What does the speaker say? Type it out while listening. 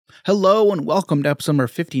Hello and welcome to episode number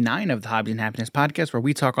 59 of the Hobbies and Happiness podcast, where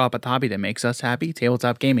we talk all about the hobby that makes us happy,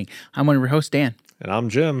 tabletop gaming. I'm one of your hosts, Dan. And I'm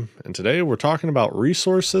Jim, and today we're talking about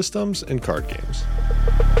resource systems and card games.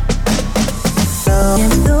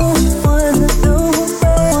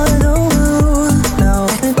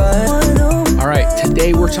 All right,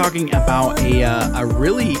 today we're talking about a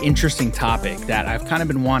really interesting topic that I've kind of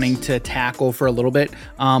been wanting to tackle for a little bit.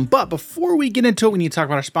 But before we get into it, we need to talk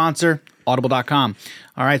about our sponsor, Audible.com.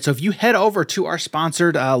 All right, so if you head over to our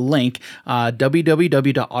sponsored link,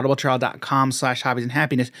 www.audibletrial.com/hobbies and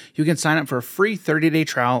happiness, you can sign up for a free 30-day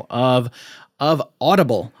trial of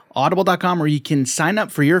Audible. Audible.com, where you can sign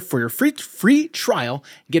up for your free trial,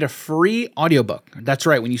 get a free audiobook. That's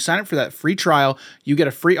right. When you sign up for that free trial, you get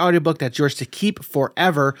a free audiobook that's yours to keep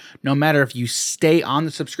forever, no matter if you stay on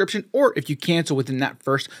the subscription or if you cancel within that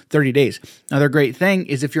first 30 days. Another great thing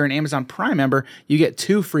is if you're an Amazon Prime member, you get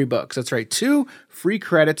 2 free books. That's right. 2 free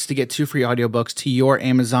credits to get 2 free audiobooks to your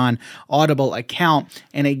Amazon Audible account.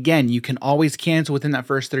 And again, you can always cancel within that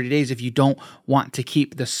first 30 days if you don't want to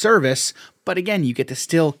keep the service. But again, you get to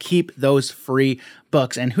still keep those free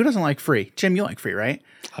books. And who doesn't like free? Jim, you like free, right?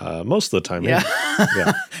 Most of the time, yeah.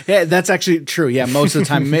 Yeah. Yeah, that's actually true. Yeah, most of the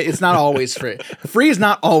time. It's not always free. Free is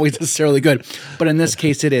not always necessarily good. But in this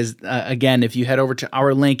case, it is. Again, if you head over to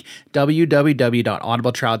our link,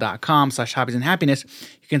 www.audibletrial.com/hobbies and happiness,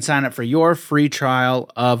 you can sign up for your free trial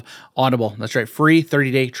of Audible. That's right, free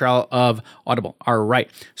 30-day trial of Audible. All right.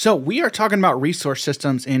 So we are talking about resource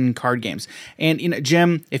systems in card games. And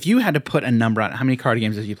Jim, if you had to put a number on it, how many card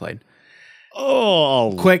games have you played?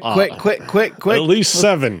 Oh, quick. At least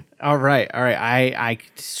 7. All right. I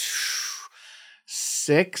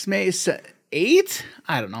 6, maybe 8.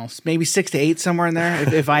 I don't know, maybe 6 to 8, somewhere in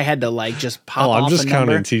there. If I had to just pop off I'm just a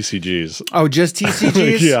counting number. TCGs. Oh, just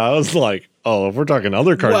TCGs? Yeah, I was like, if we're talking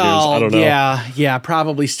other card games, I don't know. Yeah,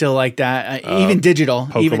 probably still like that. Even digital,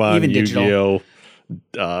 Pokemon, even digital. Yu-Gi-Oh,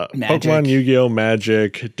 Pokemon, Yu-Gi-Oh,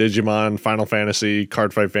 Magic, Digimon, Final Fantasy,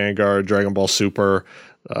 Cardfight Vanguard, Dragon Ball Super.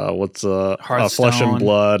 Flesh and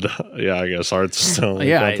Blood? Yeah, I guess Hearthstone.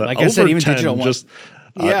 Yeah, like I said, even 10, digital ones.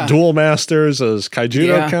 Duel Masters, is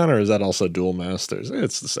Kaijudo count, or is that also Duel Masters?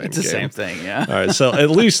 It's the same. It's the same thing. Yeah. All right, so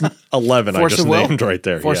at least 11 I just named right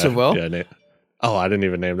there. Force of Will. Yeah. I didn't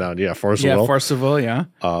even name that one. Yeah, Force of Will. Yeah, Force of Will. Yeah.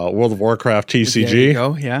 World of Warcraft TCG. There you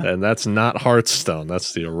go. Yeah. And that's not Hearthstone.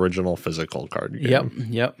 That's the original physical card game.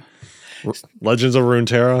 Yep. Legends of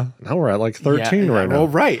Runeterra. Now we're at like 13 right now. Well,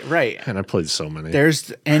 right. And I played so many.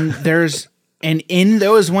 And in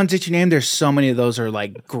those ones that you named, there's so many of those are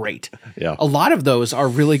like great. Yeah. A lot of those are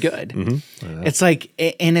really good. Mm-hmm. Yeah. It's like,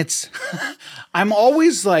 and it's, I'm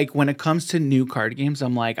always like, when it comes to new card games,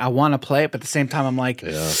 I'm like, I want to play it, but at the same time, I'm like,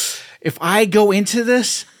 if I go into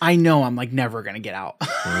this, I know I'm like never going to get out.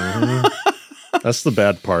 Mm-hmm. That's the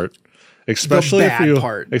bad part. Especially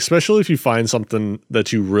if you find something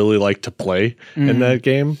that you really like to play in that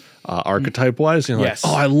game, archetype wise, you're like,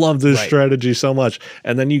 I love this strategy so much.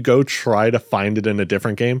 And then you go try to find it in a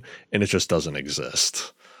different game and it just doesn't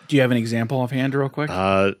exist. Do you have an example offhand real quick?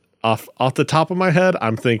 Off the top of my head,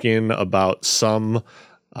 I'm thinking about some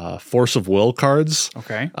Force of Will cards.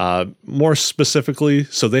 Okay. More specifically,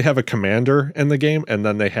 so they have a commander in the game and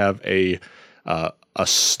then they have a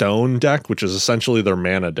stone deck, which is essentially their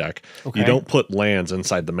mana deck. Okay. You don't put lands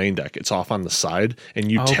inside the main deck. It's off on the side, and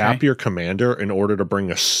you tap your commander in order to bring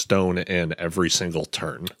a stone in every single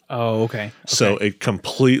turn. Oh, okay. So it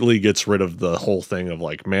completely gets rid of the whole thing of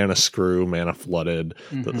like mana screw, mana flooded,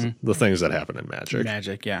 the things that happen in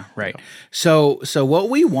Magic. Yeah, right. Yeah. So what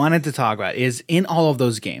we wanted to talk about is in all of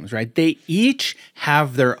those games, right? They each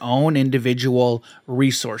have their own individual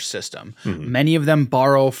resource system. Mm-hmm. Many of them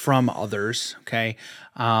borrow from others, okay?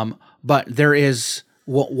 But there is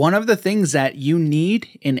one of the things that you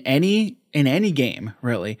need in any game,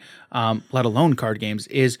 really, let alone card games,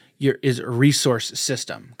 is a resource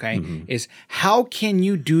system. Okay, is how can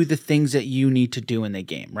you do the things that you need to do in the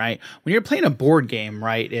game, right? When you're playing a board game,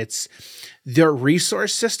 right, it's their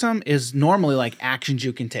resource system is normally like actions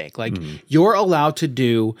you can take. Like you're allowed to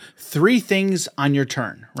do 3 things on your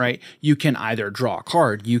turn, right? You can either draw a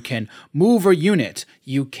card, you can move a unit,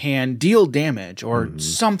 you can deal damage or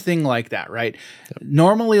something like that, right? Yep.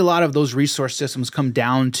 Normally, a lot of those resource systems come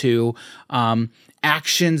down to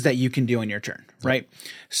actions that you can do in your turn, right?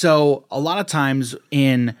 So a lot of times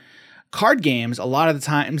in card games, a lot of the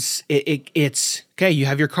times it's okay, you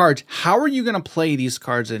have your cards. How are you going to play these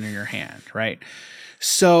cards in your hand, right?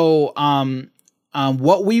 So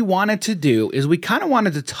what we wanted to do is we kind of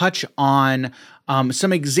wanted to touch on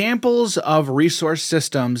some examples of resource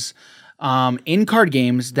systems in card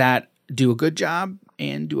games that do a good job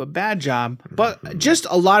and do a bad job, but just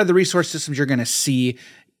a lot of the resource systems you're going to see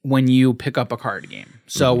when you pick up a card game.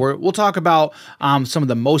 So we'll talk about some of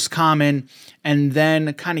the most common, and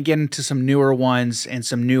then kind of get into some newer ones and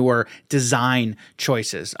some newer design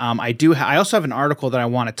choices. I also have an article that I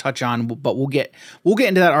want to touch on, but we'll get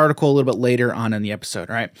into that article a little bit later on in the episode.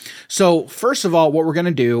 All right. So first of all, what we're going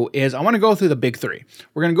to do is I want to go through the big three.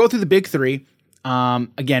 We're going to go through the big three.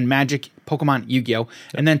 Again, Magic, Pokemon, Yu-Gi-Oh,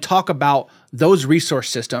 and then talk about those resource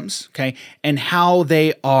systems, okay, and how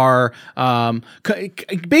they are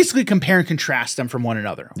basically compare and contrast them from one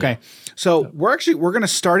another, okay? So we're going to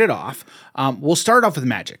start it off. We'll start off with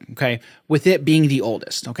Magic, okay, with it being the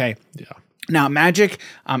oldest, okay? Yeah. Now, Magic,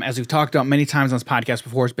 as we've talked about many times on this podcast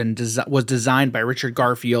before, was designed by Richard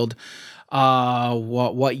Garfield.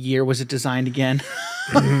 What year was it designed again?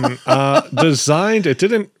 It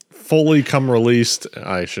didn't fully come released.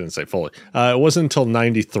 I shouldn't say fully. It wasn't until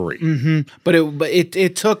 93. But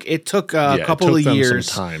it took a couple of years,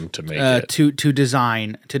 some time to make it to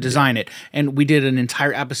design it, and we did an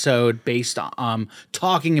entire episode based on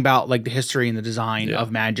talking about like the history and the design of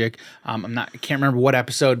Magic. I can't remember what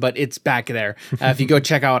episode, but it's back there. If you go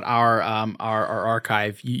check out our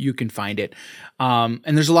archive, you can find it. And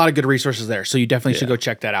there's a lot of good resources there, so you definitely should go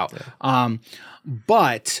check that out.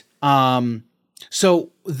 So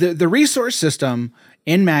the resource system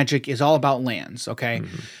in Magic is all about lands, okay?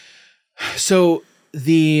 So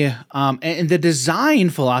the and the design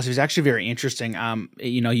philosophy is actually very interesting.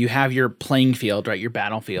 You have your playing field, right? Your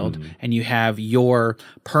battlefield, and you have your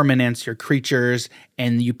permanents, your creatures,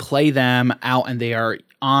 and you play them out, and they are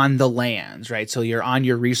on the lands, right? So you're on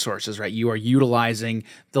your resources, right? You are utilizing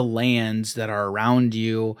the lands that are around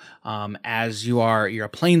you as you're a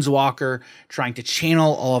planeswalker trying to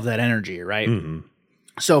channel all of that energy, right?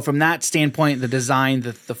 So from that standpoint, the design,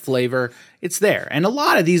 the flavor, it's there. And a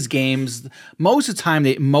lot of these games, most of the time,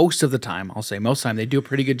 they do a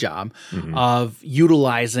pretty good job of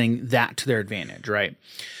utilizing that to their advantage, right?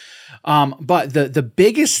 But the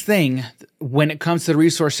biggest thing when it comes to the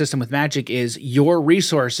resource system with Magic is your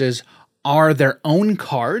resources are their own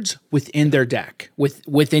cards within their deck,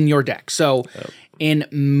 within your deck. So in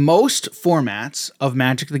most formats of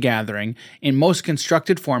Magic the Gathering, in most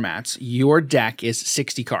constructed formats, your deck is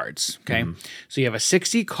 60 cards, okay? So you have a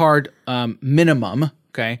 60 card minimum,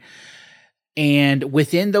 okay? And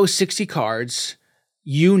within those 60 cards,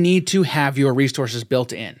 you need to have your resources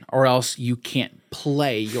built in, or else you can't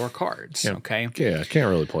play your cards, okay? Yeah, I can't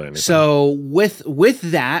really play anything. So with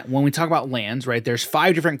that, when we talk about lands, right, there's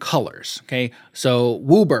 5 different colors, okay? So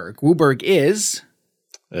WUBRG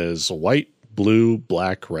is white, blue,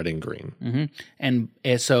 black, red, and green. And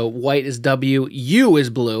so white is W, U is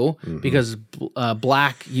blue, because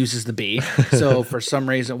black uses the B. So for some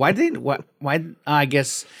reason, I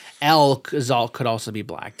guess L could also be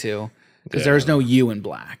black too, because there is no U in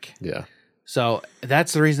black. Yeah. So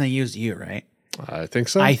that's the reason they used U, right? I think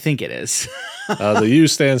so. I think it is. The U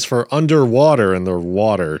stands for underwater, and the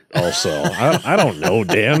water also. I don't know,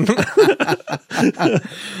 Dan.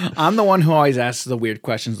 I'm the one who always asks the weird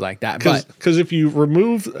questions like that. Because if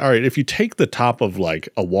you take the top of like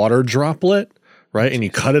a water droplet, right, and you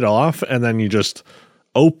cut it off, and then you just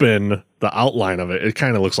open the outline of it, it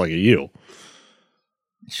kind of looks like a U.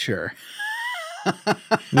 Sure.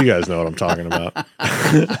 You guys know what I'm talking about.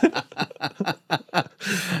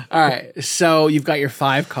 All right. So you've got your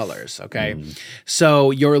 5 colors. Okay. So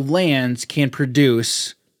your lands can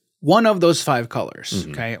produce one of those 5 colors.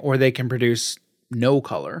 Okay. Or they can produce no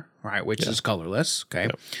color, right? Which is colorless. Okay.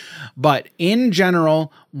 But in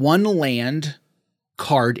general, one land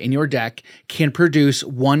card in your deck can produce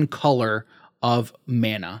one color of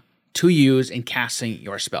mana to use in casting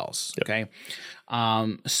your spells. Okay.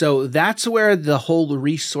 So that's where the whole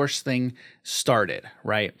resource thing started,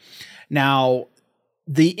 right? Now,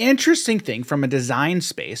 the interesting thing from a design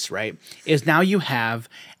space, right, is now you have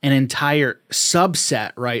an entire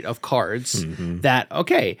subset, right, of cards that,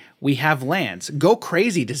 okay, we have lands. Go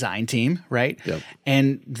crazy, design team, right? Yep.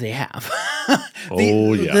 And they have.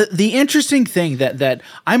 The interesting thing that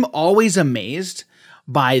I'm always amazed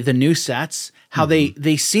by the new sets, how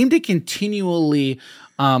they seem to continually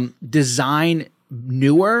design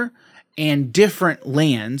newer and different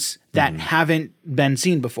lands that haven't been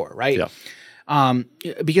seen before, right? Yeah.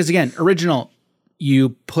 Because again, original, you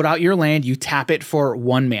put out your land, you tap it for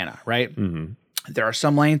 1 mana, right? There are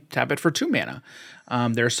some lands tap it for 2 mana.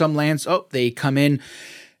 There are some lands, they come in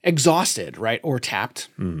exhausted, right? Or tapped.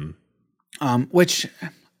 Which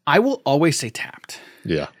I will always say tapped.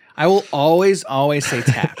 Yeah. I will always say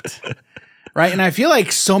tapped. Right? And I feel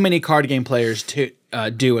like so many card game players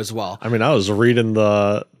do as well. I mean, I was reading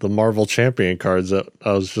the Marvel Champion cards that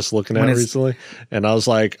I was just looking at recently, and I was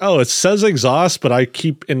like, oh, it says exhaust, but I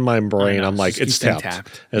keep in my brain, I'm like, it's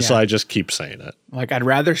tapped. And so I just keep saying it. Like, I'd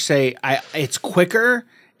rather say it's quicker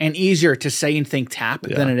and easier to say and think tap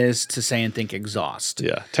than it is to say and think exhaust.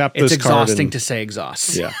 Yeah. Tap this card. It's exhausting to say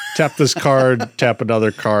exhaust. Yeah. Tap this card, tap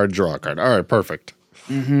another card, draw a card. All right, perfect.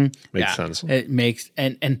 Makes sense. It makes,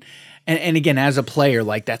 and again, as a player,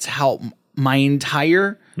 like, that's how my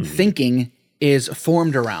entire thinking is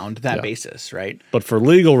formed around that basis, right? But for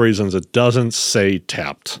legal reasons, it doesn't say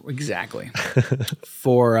tapped. Exactly.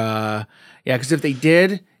 Because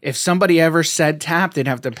if somebody ever said tap, they'd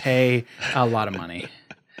have to pay a lot of money.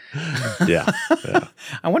 Yeah.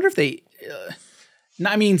 I wonder if they.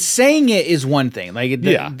 I mean, saying it is one thing. Like,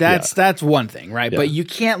 that's one thing, right? Yeah. But you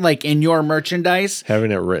can't, like, in your merchandise,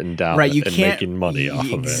 having it written down, right? You can't making money off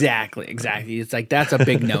of it. Exactly. It's like, that's a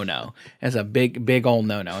big no. That's a big old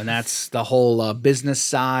no, and that's the whole business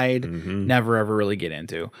side. Never ever really get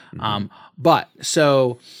into. But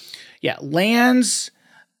so, yeah, lands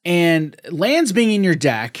being in your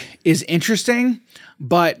deck is interesting,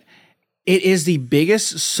 but it is the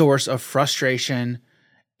biggest source of frustration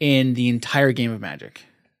in the entire game of Magic.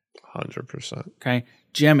 100%. Okay.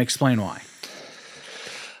 Jim, explain why.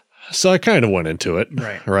 So I kind of went into it.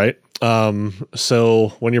 Right.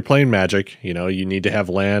 So when you're playing Magic, you need to have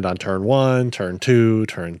land on turn 1, turn 2,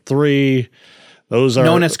 turn 3. Those are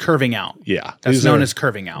known as curving out. Yeah. That's known as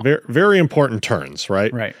curving out. Very, very important turns,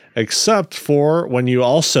 right? Right. Except for when you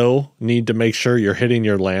also need to make sure you're hitting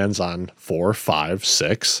your lands on 4, 5,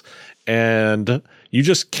 6, and you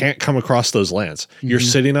just can't come across those lands. You're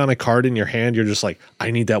sitting on a card in your hand. You're just like, I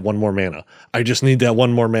need that one more mana. I just need that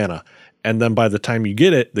one more mana. And then by the time you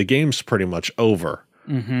get it, the game's pretty much over.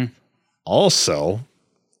 Also,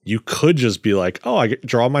 you could just be like, oh, I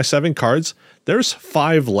draw my 7 cards. There's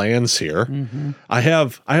 5 lands here. I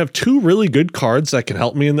have 2 really good cards that can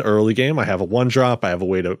help me in the early game. I have a 1-drop. I have a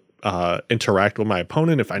way to interact with my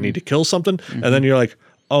opponent if I need to kill something. And then you're like,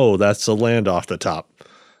 oh, that's a land off the top.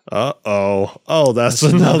 Oh, that's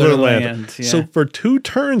another land. Yeah. So for 2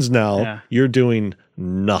 turns now, you're doing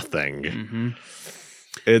nothing.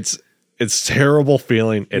 It's terrible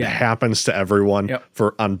feeling. It happens to everyone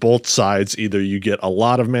on both sides. Either you get a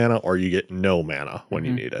lot of mana or you get no mana when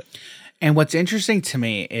you need it. And what's interesting to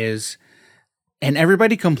me is, and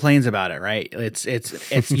everybody complains about it, right?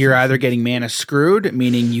 It's you're either getting mana screwed,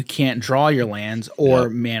 meaning you can't draw your lands, or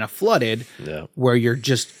mana flooded, where you're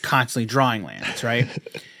just constantly drawing lands, right?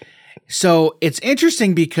 So it's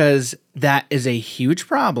interesting because that is a huge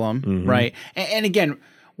problem, right? And again,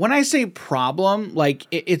 when I say problem, like,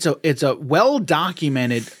 it's a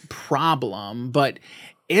well-documented problem, but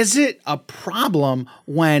is it a problem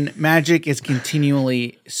when Magic is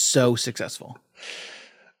continually so successful?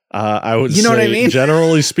 I would say, what I mean?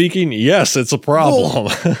 Generally speaking, yes, it's a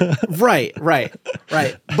problem. Well, right.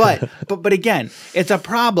 But again, it's a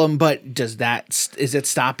problem. But is it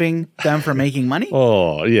stopping them from making money?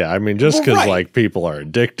 Oh yeah, I mean, just because like people are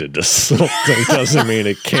addicted to something doesn't mean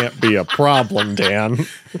it can't be a problem, Dan.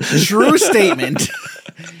 True statement.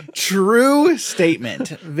 True statement.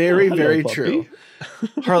 Very, very true.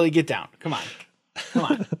 Harley, get down. Come on.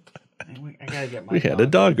 I gotta get my. We had a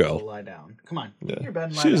doggo. Lie down. Come on. Get in your bed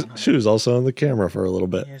and lie down, honey. She was also on the camera for a little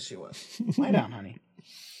bit. Yes, she was. Lie down, honey.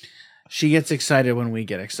 She gets excited when we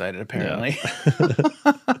get excited, apparently.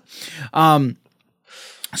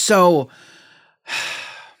 So,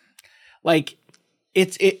 like,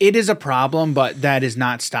 it is a problem, but that is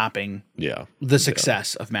not stopping the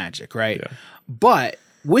success of Magic, right? Yeah. But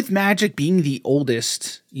with Magic being the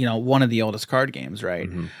oldest, one of the oldest card games, right?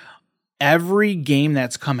 Every game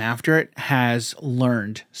that's come after it has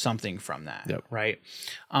learned something from that, right?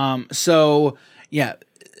 So,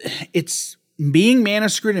 it's being mana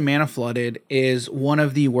screwed and mana flooded is one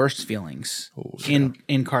of the worst feelings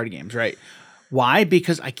in card games, right? Why?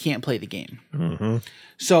 Because I can't play the game.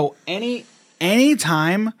 So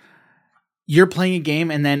anytime you're playing a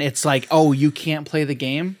game and then it's like, oh, you can't play the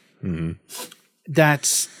game,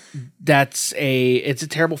 it's a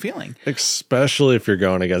terrible feeling, especially if you're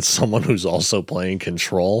going against someone who's also playing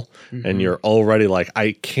Control and you're already like,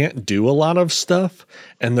 I can't do a lot of stuff,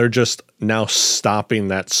 and they're just now stopping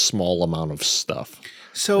that small amount of stuff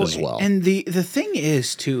as well. And the thing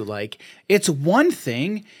is too, like, it's one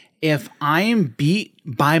thing if I am beat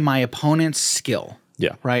by my opponent's skill,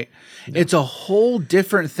 right? It's a whole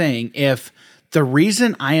different thing if the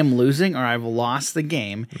reason I am losing or I've lost the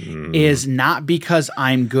game is not because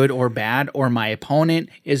I'm good or bad or my opponent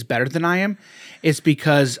is better than I am. It's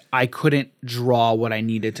because I couldn't draw what I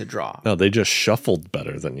needed to draw. No, they just shuffled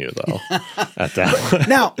better than you, though. At that point.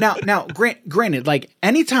 Now, granted, like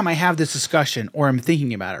anytime I have this discussion or I'm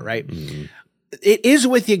thinking about it, right? It is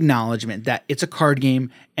with the acknowledgement that it's a card game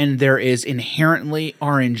and there is inherently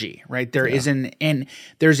RNG, right? There's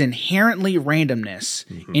inherently randomness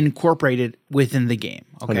incorporated within the game.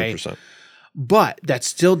 Okay, 100%. But that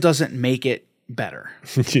still doesn't make it better,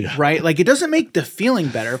 right? Like it doesn't make the feeling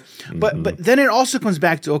better, but then it also comes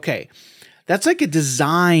back to, okay, that's like a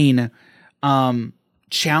design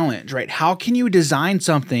challenge, right? How can you design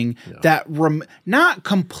something that not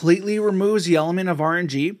completely removes the element of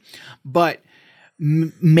RNG, but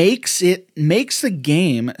makes the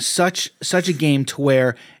game such a game to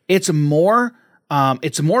where it's more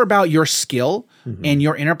about your skill and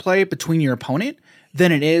your interplay between your opponent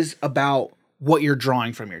than it is about what you're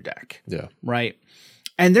drawing from your deck. Yeah. Right.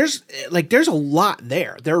 And there's a lot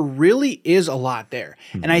there. There really is a lot there.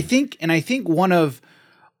 And I think one of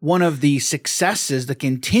the successes, the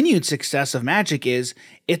continued success of Magic is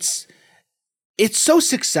it's so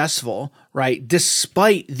successful, right?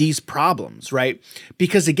 Despite these problems, right?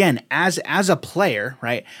 Because again, as a player,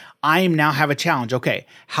 right, I now have a challenge. Okay,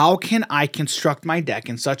 how can I construct my deck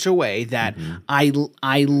in such a way that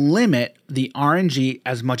I limit the RNG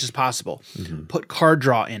as much as possible? Put card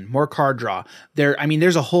draw in, more card draw.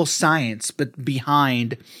 There's a whole science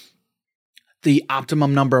behind the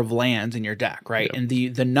optimum number of lands in your deck, right? Yep. And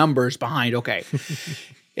the numbers behind, okay,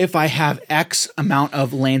 if I have X amount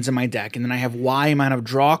of lands in my deck and then I have Y amount of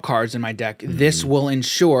draw cards in my deck, this will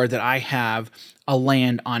ensure that I have a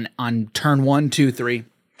land on turn 1, 2, 3,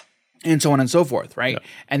 and so on and so forth, right? Yep.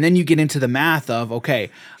 And then you get into the math of, okay,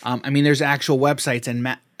 there's actual websites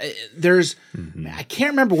and there's, I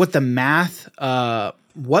can't remember what the math,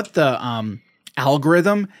 what the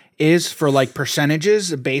algorithm is for like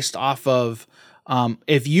percentages based off of,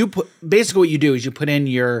 if you put, basically what you do is you put in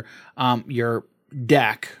your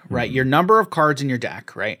deck, right? Your number of cards in your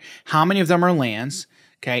deck, right? How many of them are lands,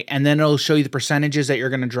 okay? And then it'll show you the percentages that you're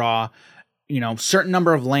going to draw, certain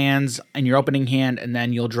number of lands in your opening hand, and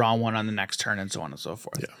then you'll draw one on the next turn and so on and so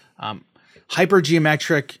forth. Yeah.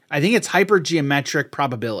 Hypergeometric, I think it's hypergeometric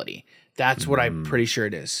probability. That's what I'm pretty sure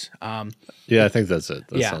it is. I think that's it.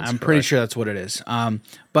 I'm pretty sure that's what it is.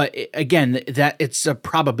 But again, that it's a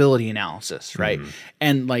probability analysis, right?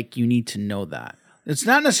 And like you need to know that. It's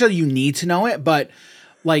not necessarily you need to know it, but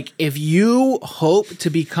like if you hope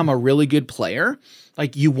to become a really good player,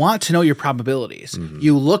 like you want to know your probabilities.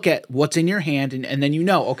 You look at what's in your hand and then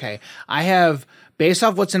okay, I have, based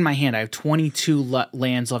off what's in my hand, I have 22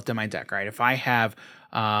 lands left in my deck, right? If I have,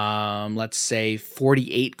 let's say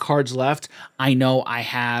 48 cards left, I know I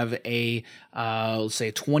have a, let's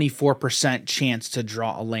say 24% chance to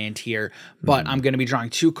draw a land here, but I'm going to be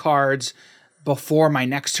drawing 2 cards before my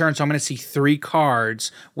next turn. So I'm going to see 3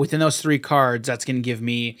 cards. Within those 3 cards, that's going to give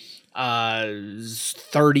me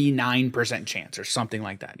 39% chance or something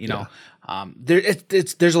like that.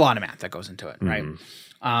 There's a lot of math that goes into it, right?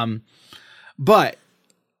 But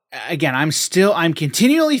again, I'm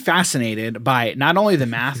continually fascinated by not only the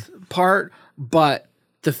math part, but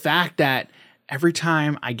the fact that every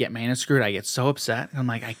time I get mana screwed, I get so upset. I'm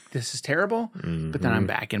like, this is terrible. But then I'm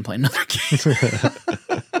back and playing another game.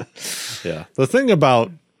 Yeah. The thing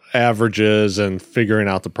about averages and figuring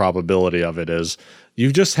out the probability of it is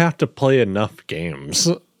you just have to play enough games,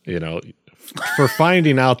 for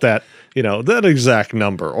finding out that, that exact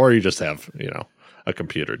number, or you just have, a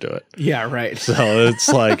computer do it. Yeah, right. So it's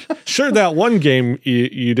like, sure, that one game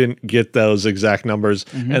you didn't get those exact numbers,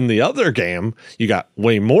 and the other game you got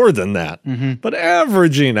way more than that. But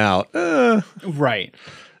averaging out, right.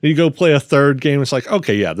 You go play a third game, it's like,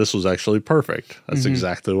 okay, yeah, this was actually perfect. That's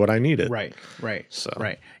exactly what I needed. Right. So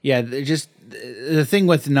right. Yeah, just the thing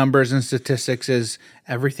with numbers and statistics is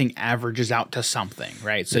everything averages out to something,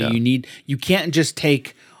 right? So you can't just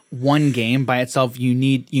take one game by itself. You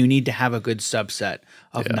need to have a good subset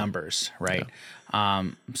of numbers, right? Yeah.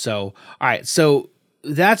 So all right, so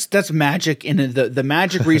that's Magic in the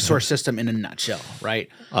Magic resource system in a nutshell, right?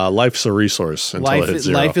 Life's a resource until it hits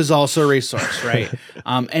 0. Life is also a resource, right?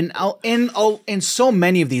 And in so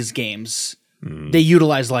many of these games, they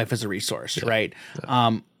utilize life as a resource, right?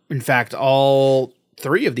 Yeah. In fact, all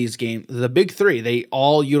 3 of these games, the big 3, they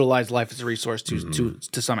all utilize life as a resource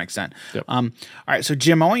to some extent. Yep. All right, so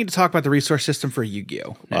Jim, I want you to talk about the resource system for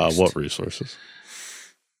Yu-Gi-Oh! What resources?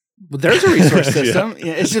 Well, there's a resource system.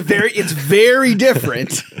 Yeah, it's very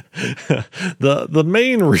different. The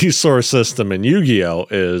main resource system in Yu-Gi-Oh!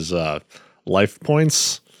 Is life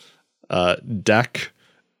points, deck,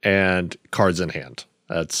 and cards in hand.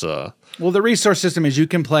 That's well, the resource system is you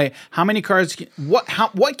can play how many cards.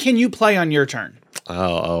 What can you play on your turn?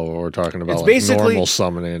 We're talking about like normal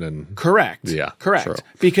summoning and correct. Yeah, correct. True.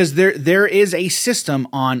 Because there is a system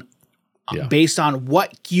on based on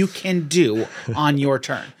what you can do on your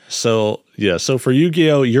turn. So for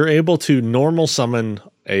Yu-Gi-Oh, you're able to normal summon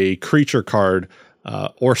a creature card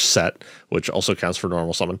or set, which also counts for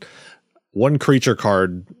normal summon, one creature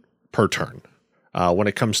card per turn. When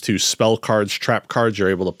it comes to spell cards, trap cards, you're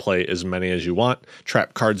able to play as many as you want.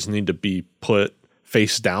 Trap cards need to be put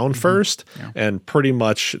face down first, and pretty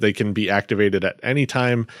much they can be activated at any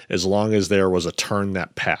time as long as there was a turn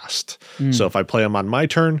that passed. So if I play them on my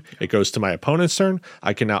turn, it goes to my opponent's turn.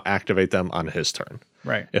 I can now activate them on his turn.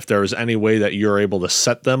 Right. If there is any way that you're able to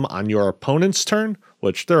set them on your opponent's turn,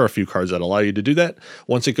 which there are a few cards that allow you to do that,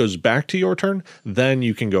 once it goes back to your turn, then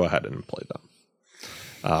you can go ahead and play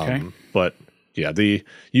them. But yeah, the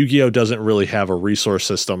Yu-Gi-Oh doesn't really have a resource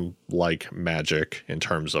system like Magic in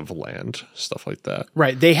terms of land, stuff like that.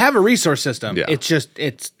 Right. They have a resource system. Yeah.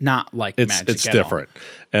 It's not like Magic. It's different.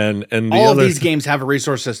 All. And all of these games have a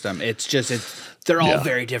resource system. They're all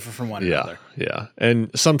very different from one another. Yeah. And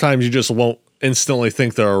sometimes you just won't instantly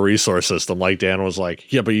think they're a resource system. Like Dan was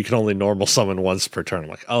like, yeah, but you can only normal summon once per turn. I'm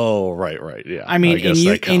like, oh, right. Yeah. I mean,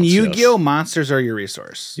 in Yu-Gi-Oh, monsters are your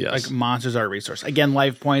resource. Yes. Like monsters are a resource. Again,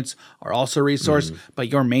 life points are also a resource, but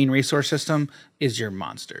your main resource system is your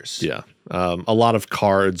monsters. Yeah. A lot of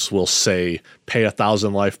cards will say, pay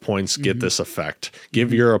 1,000 life points, get this effect.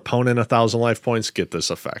 Give your opponent 1,000 life points, get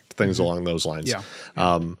this effect. Things along those lines. Yeah.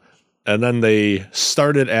 And then they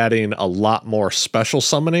started adding a lot more special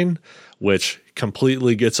summoning, which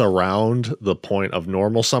completely gets around the point of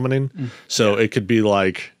normal summoning. So it could be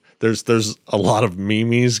like, there's a lot of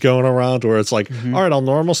memes going around where it's like, all right, I'll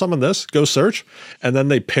normal summon this, go search. And then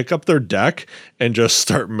they pick up their deck and just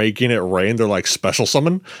start making it rain. They're like, special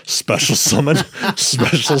summon, special summon,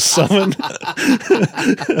 special summon.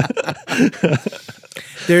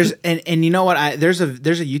 There's and you know what, there's a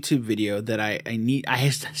YouTube video that I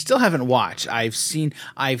still haven't watched. I've seen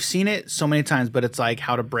it so many times, but it's like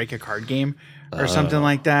how to break a card game or something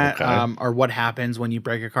like that. Okay. Or what happens when you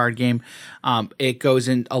break a card game. It goes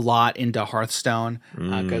in a lot into Hearthstone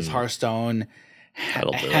because Hearthstone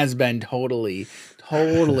has been totally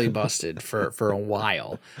busted for a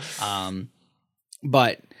while.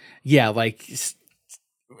 But yeah, like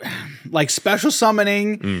special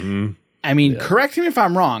summoning. I mean, correct me if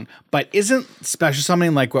I'm wrong, but isn't special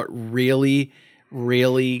summoning like what really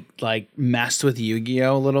like messed with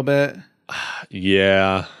Yu-Gi-Oh a little bit?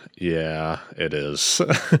 Yeah, it is.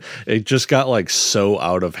 It just got like so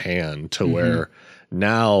out of hand to where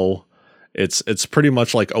now it's pretty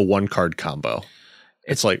much like a one card combo.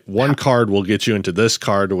 It's like one card will get you into this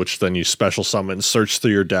card, which then you special summon, search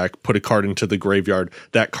through your deck, put a card into the graveyard.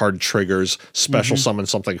 That card triggers, special summon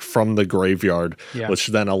something from the graveyard, which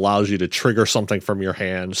then allows you to trigger something from your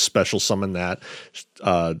hand, special summon that,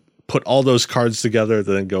 put all those cards together,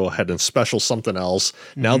 then go ahead and special something else.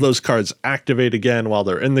 Now those cards activate again while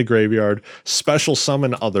they're in the graveyard, special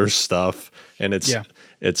summon other stuff, and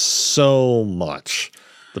it's so much.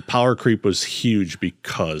 The power creep was huge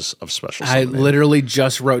because of special summoning. I literally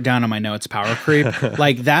just wrote down on my notes power creep.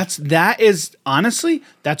 Like that is honestly,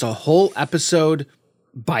 that's a whole episode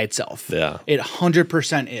by itself. Yeah. It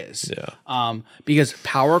 100% is. Yeah. Because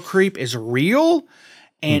power creep is real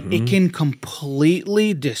and it can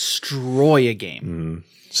completely destroy a game.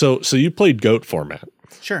 So you played GOAT format.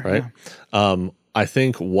 Sure. Right? Yeah. I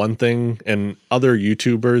think one thing, and other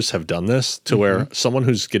YouTubers have done this, to where someone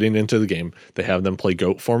who's getting into the game, they have them play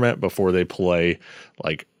GOAT format before they play,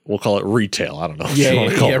 like, we'll call it retail. I don't know if you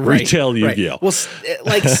want to call it retail Yu-Gi-Oh. Well,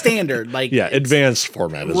 like standard, like advanced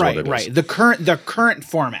format is what it is. Right. The current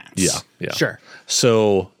formats. Yeah. Sure.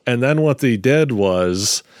 So, and then what they did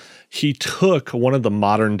was he took one of the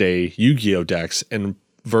modern day Yu-Gi-Oh decks and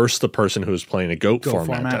versus the person who was playing a GOAT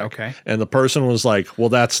format deck. Okay. And the person was like, well,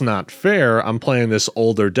 that's not fair. I'm playing this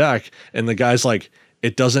older deck. And the guy's like,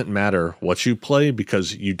 it doesn't matter what you play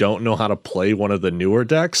because you don't know how to play one of the newer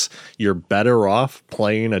decks. You're better off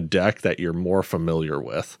playing a deck that you're more familiar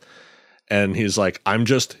with. And he's like, I'm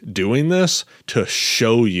just doing this to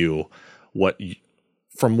show you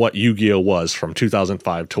from what Yu-Gi-Oh was from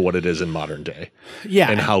 2005 to what it is in modern day.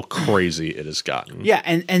 Yeah. And how crazy it has gotten. Yeah.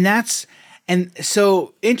 And that's, and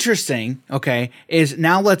so interesting, okay, is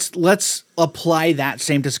now let's apply that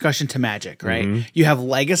same discussion to Magic, right? You have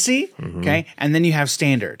Legacy, okay, and then you have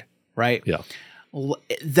Standard, right? Yeah.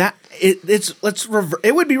 it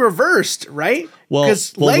would be reversed, right?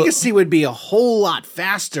 Because Legacy would be a whole lot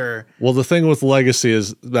faster. Well, the thing with Legacy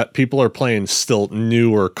is that people are playing still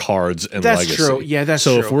newer cards in Legacy. That's true. Yeah, that's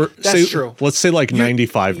true. So if true. Let's say like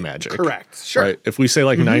 95 Magic. Correct. Sure. Right? If we say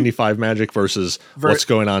like 95 Magic versus what's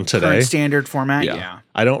going on today. Current standard format, yeah.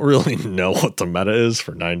 I don't really know what the meta is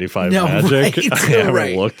for 95 Magic. Right. I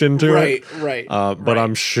haven't looked into it. Right. But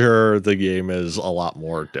I'm sure the game is a lot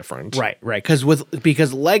more different. Right.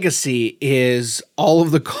 Because Legacy is all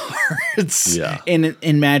of the cards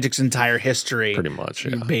in Magic's entire history. Pretty much,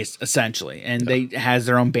 yeah. Based essentially. And they has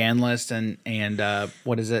their own ban list and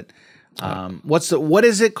what is it? What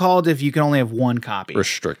is it called if you can only have one copy?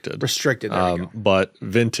 Restricted. There we go. But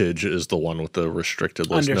Vintage is the one with the restricted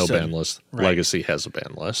list, no ban list. Right. Legacy has a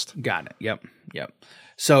ban list. Got it. Yep.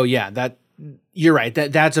 So that you're right.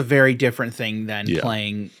 That's a very different thing than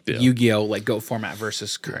playing Yu-Gi-Oh! Like Go format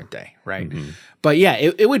versus current day, right? Mm-hmm. But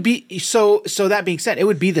it would be so. That being said, it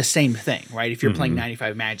would be the same thing, right? If you're playing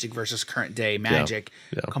 95 Magic versus current day Magic,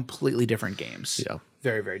 completely different games. Yeah,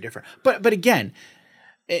 very very different. But again,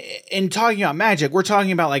 in talking about Magic, we're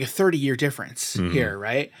talking about like a 30-year difference here,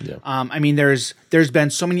 right? Yeah. I mean, there's been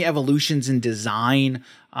so many evolutions in design,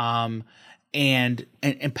 and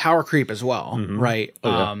power creep as well, right?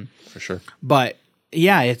 For sure. But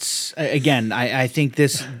it's again, I think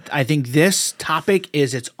this topic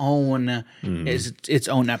is its own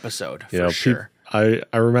episode for sure. I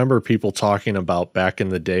remember people talking about back in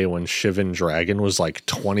the day when Shivan Dragon was like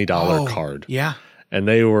 $20 card. Yeah. And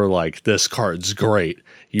they were like, this card's great.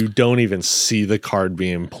 You don't even see the card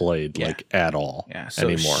being played like at all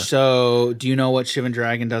anymore. So do you know what Shivan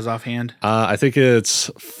Dragon does offhand? I think it's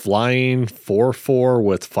flying 4/4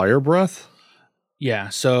 with Fire Breath. Yeah,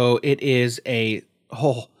 so it is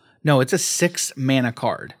it's a 6 mana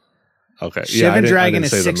card. Okay. Shivan Dragon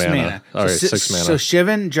is 6 mana. All right, 6 mana. So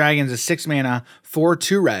Shivan Dragon's a 6 mana for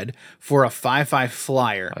 2 red for a 5/5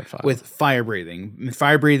 flyer with Fire Breathing.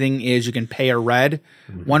 Fire Breathing is you can pay a red,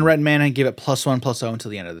 1 red mana, and give it +1/+0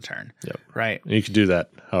 until the end of the turn. Yep. Right. And you can do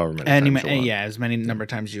that however many times you want. Yeah, as many number of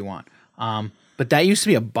times as you want. But that used to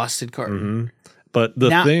be a busted card. Mm-hmm. But the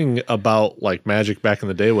thing about like Magic back in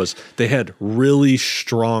the day was they had really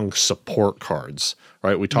strong support cards,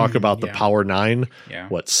 right? We talk about the Power 9. Yeah.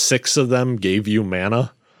 6 of them gave you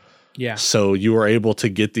mana? Yeah. So you were able to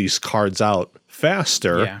get these cards out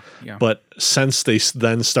faster. Yeah. But since they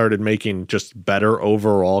then started making just better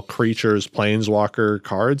overall creatures, planeswalker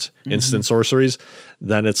cards, instant sorceries,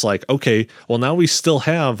 then it's like, okay, well now we still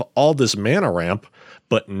have all this mana ramp,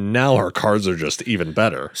 but now our cards are just even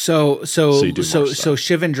better. So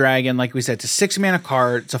Shivan Dragon, like we said, it's a 6 mana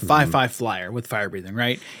card. It's a 5/5 flyer with Fire Breathing,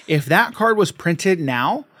 right? If that card was printed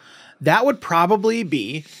now, that would probably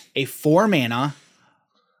be a 4 mana.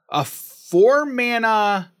 I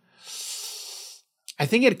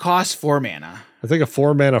think it costs 4 mana. I think a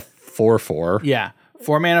 4 mana 4/4. Yeah.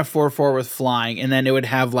 4 mana 4/4 with flying, and then it would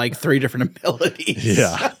have like 3 different abilities.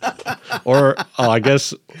 Yeah. Or I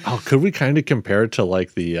guess could we kind of compare it to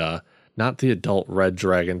like the not the adult red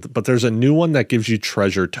dragon, but there's a new one that gives you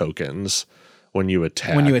treasure tokens when you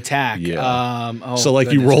attack. Yeah. So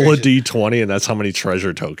like you roll a d20 and that's how many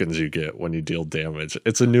treasure tokens you get when you deal damage.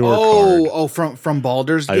 It's a newer card. From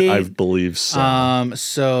Baldur's Gate? I believe so.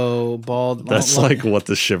 That's like what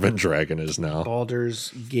the Shivan Dragon is now.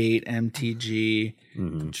 Baldur's Gate MTG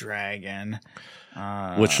Dragon.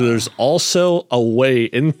 Which there's also a way,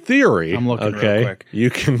 in theory, I'm looking real quick. You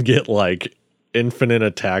can get like infinite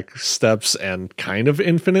attack steps and kind of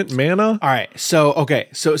infinite mana. All right. So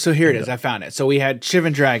here it is. I found it. So we had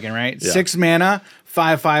Shivan Dragon, right? Yeah. 6 mana,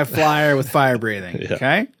 5/5 flyer with Fire Breathing. Yeah.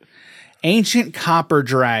 Okay. Ancient Copper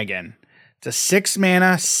Dragon. It's a 6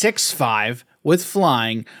 mana, 6/5 with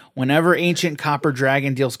flying. Whenever Ancient Copper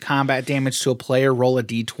Dragon deals combat damage to a player, roll a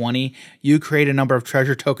d20. You create a number of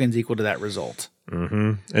treasure tokens equal to that result.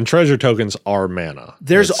 Mm-hmm. And treasure tokens are mana.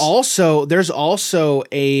 There's also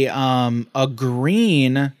a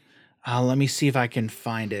green. Let me see if I can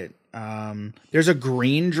find it. There's a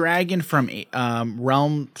green dragon from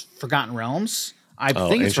Forgotten Realms. I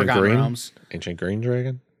think it's Forgotten Realms. Ancient Green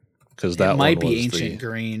Dragon, because that might be Ancient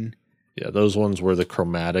Green. Yeah, those ones were the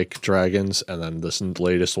chromatic dragons, and then this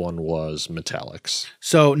latest one was metallics.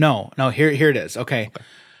 So no, here it is. Okay.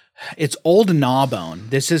 It's Old Gnawbone.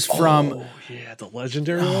 This is from... Oh, yeah, the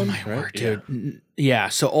legendary one? Oh, my word, dude. Yeah,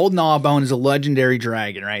 so Old Gnawbone is a legendary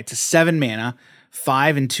dragon, right? It's a 7 mana,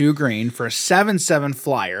 5 and 2 green for a 7/7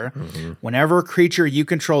 flyer. Whenever a creature you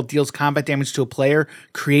control deals combat damage to a player,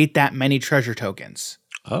 create that many treasure tokens.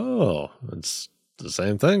 Oh, it's the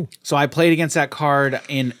same thing. So I played against that card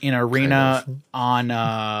in arena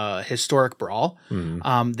on Historic Brawl.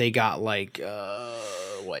 They got like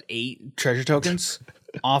 8 treasure tokens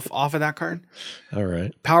off of that card. All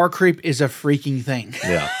right. Power creep is a freaking thing.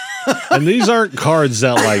 Yeah. And these aren't cards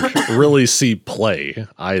that like really see play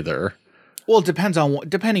either. Well, it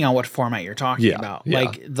depending on what format you're talking about.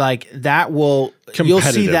 Yeah. Like that will you'll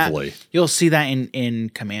see that in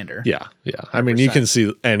Commander. Yeah. I mean, you can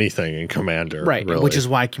see anything in Commander, right? Really. Which is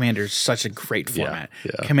why Commander is such a great format.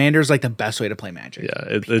 Yeah. Commander is like the best way to play Magic. Yeah,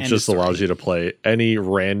 it just allows you to play any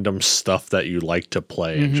random stuff that you like to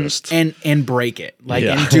play and just and break it,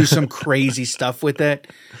 and do some crazy stuff with it.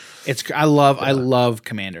 I love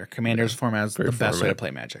Commander. Commander's format is the best way to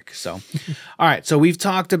play Magic. So, all right. So we've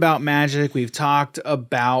talked about Magic. We've talked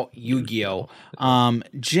about Yu-Gi-Oh.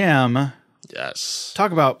 Jim. Yes.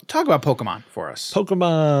 Talk about Pokemon for us.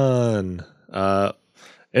 Pokemon.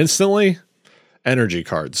 Instantly, energy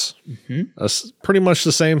cards. Pretty much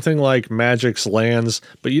the same thing like Magic's lands,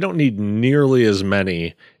 but you don't need nearly as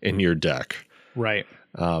many in your deck. Right.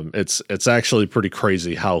 It's actually pretty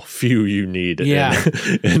crazy how few you need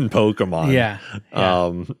in Pokemon. Yeah.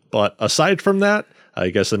 But aside from that, I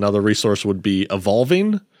guess another resource would be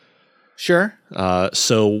evolving. Sure.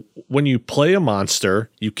 So when you play a monster,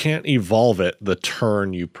 you can't evolve it the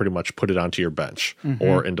turn you pretty much put it onto your bench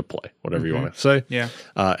or into play, whatever you want to say. Yeah.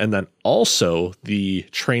 And then also the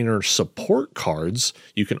trainer support cards,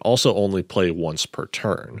 you can also only play once per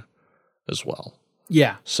turn as well.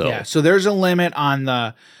 Yeah. So there's a limit on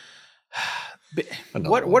the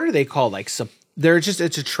what are they called? Like it's a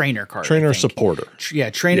trainer card. Trainer supporter.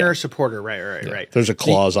 Trainer supporter. Right. There's a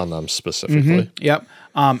clause on them specifically. Yep.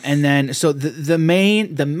 And then so the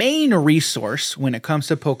main resource when it comes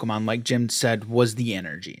to Pokemon, like Jim said, was the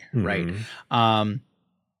energy, right?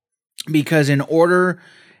 Because in order,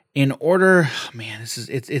 man,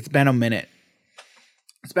 it's been a minute.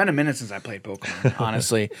 It's been a minute since I played Pokemon,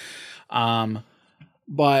 honestly.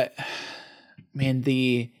 But man,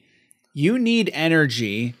 you need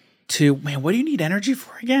energy what do you need energy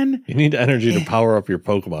for again? You need energy to power up your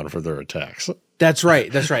Pokemon for their attacks. That's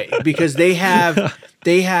right. Because they have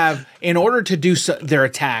in order to do their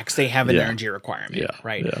attacks, they have an energy requirement,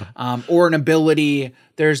 right? Yeah. Or an ability.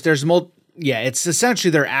 There's it's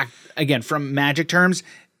essentially again, from Magic terms,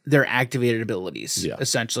 their activated abilities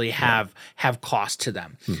essentially have cost to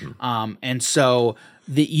them. And so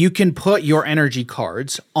you can put your energy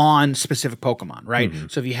cards on specific Pokemon, right?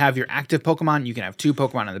 So if you have your active Pokemon, you can have 2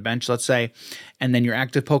 Pokemon on the bench, let's say, and then your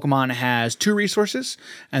active Pokemon has 2 resources,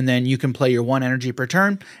 and then you can play your 1 energy per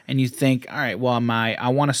turn, and you think, all right, well, I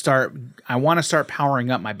want to start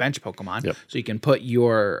powering up my bench Pokemon. So you can put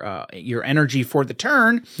your energy for the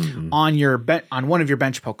turn on one of your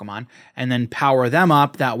bench Pokemon, and then power them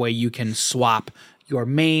up. That way you can swap your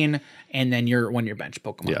main and then your bench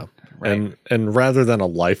Pokemon. Yeah. Right. And rather than a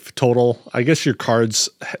life total, I guess your cards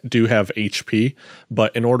do have HP,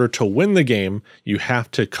 but in order to win the game, you have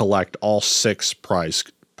to collect all 6 prize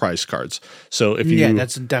cards. So if you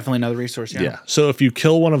that's definitely another resource. Yeah. So if you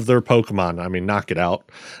kill one of their Pokemon, I mean, knock it out.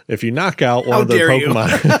 If you knock out one of their Pokemon,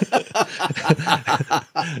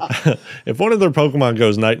 if one of their Pokemon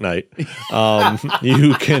goes night,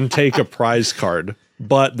 you can take a prize card.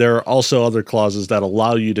 But there are also other clauses that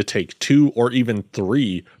allow you to take 2 or even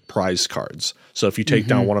 3 prize cards. So if you take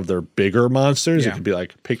down one of their bigger monsters, it could be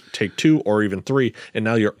like take 2 or even 3, and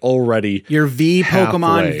now you're already your V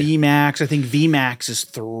Pokemon VMAX. I think VMAX is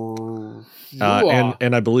 3.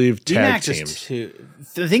 And I believe tag VMAX teams. Is 2.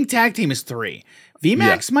 I think tag team is 3.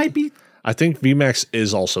 VMAX might be. I think VMAX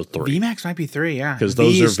is also 3. VMAX might be 3. Yeah, because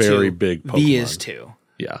those are very big Pokemon. V is 2.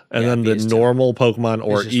 Yeah, and then the normal Pokemon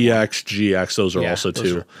or EX, GX, those are also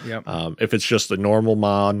 2. Yep. If it's just a normal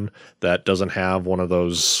mon that doesn't have one of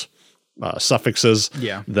those suffixes,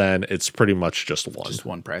 then it's pretty much just 1. Just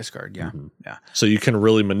 1 prize card, yeah. So you can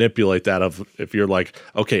really manipulate that if you're like,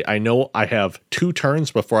 okay, I know I have 2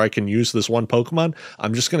 turns before I can use this one Pokemon.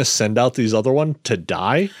 I'm just going to send out these other one to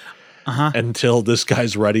die. Until this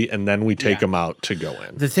guy's ready, and then we take him out to go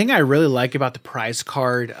in. The thing I really like about the prize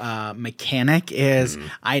card mechanic is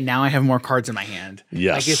I have more cards in my hand.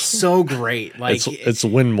 Yes, like it's so great. Like it's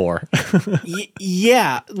win more.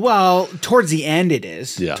 Well, towards the end it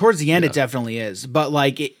is. Yeah. Towards the end it definitely is. But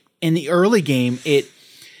like in the early game, it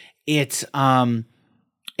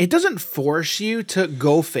doesn't force you to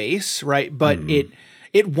go face, right? But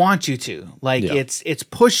it wants you to. Like it's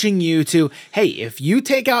pushing you to, hey, if you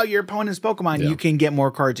take out your opponent's Pokemon, you can get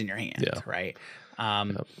more cards in your hand, right?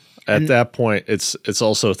 At that point, it's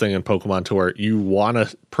also a thing in Pokemon to where you want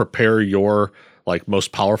to prepare your like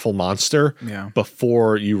most powerful monster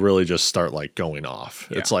before you really just start like going off.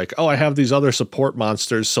 Yeah. It's like, oh, I have these other support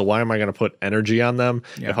monsters, so why am I going to put energy on them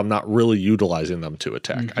if I'm not really utilizing them to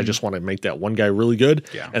attack? I just want to make that one guy really good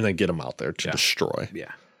and then get him out there to destroy.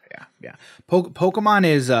 Yeah. Pokemon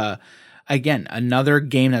is again, another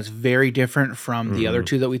game that's very different from the other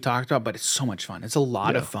two that we talked about, but it's so much fun. It's a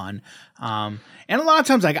lot of fun. And a lot of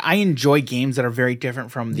times, like, I enjoy games that are very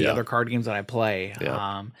different from the other card games that I play.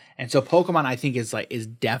 And so Pokemon, I think, is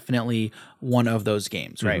definitely one of those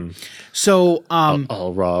games, right? So,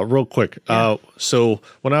 real quick. So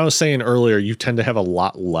when I was saying earlier, you tend to have a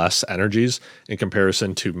lot less energies in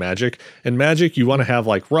comparison to Magic. In Magic, you want to have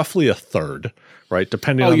like roughly a third, right?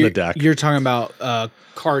 Depending on the deck. You're talking about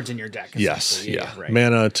cards in your deck. Yes, right.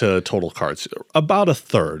 Mana to total cards. About a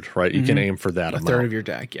third, right? You can aim for that amount. A third of your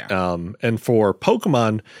deck, and for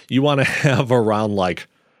Pokemon, you want to have around like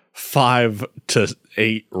 5 to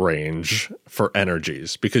 8 range for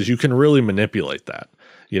energies because you can really manipulate that.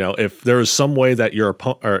 You know, if there is some way that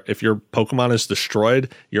if your Pokemon is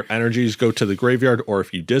destroyed, your energies go to the graveyard, or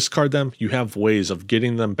if you discard them, you have ways of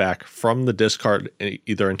getting them back from the discard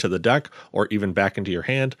either into the deck or even back into your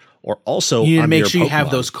hand, or also you need to make sure you have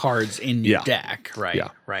those cards in your deck, right? Yeah,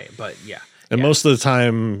 right. But and most of the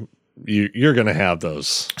time you're going to have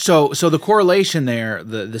those. So the correlation there,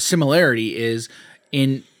 the similarity is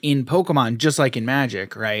in Pokemon, just like in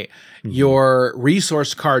Magic, right? Your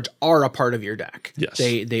resource cards are a part of your deck. Yes.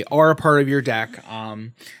 They are a part of your deck.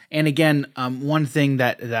 And again, one thing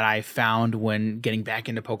that I found when getting back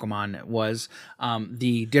into Pokemon was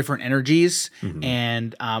the different energies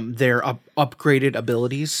and their upgraded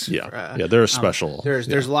abilities. They're special. There's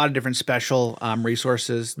a lot of different special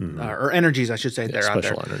resources or energies, I should say, that are out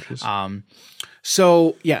there. Special energies.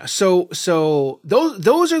 So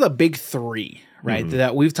those are the big three, right?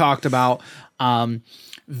 That we've talked about.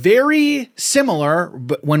 Very similar,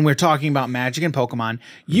 but when we're talking about Magic and Pokemon,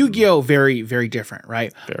 Yu-Gi-Oh! Very, very different,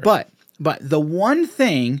 right? But the one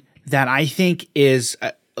thing that I think is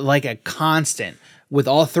like a constant with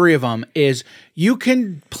all three of them is you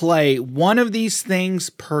can play one of these things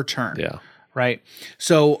per turn. Yeah. Right.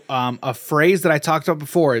 So a phrase that I talked about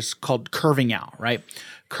before is called curving out, right?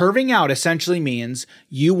 Curving out essentially means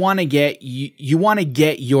you want to get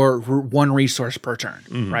your one resource per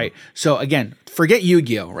turn, right? So again, forget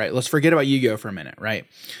Yu-Gi-Oh, right? Let's forget about Yu-Gi-Oh for a minute, right?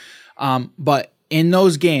 But in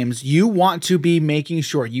those games, you want to be making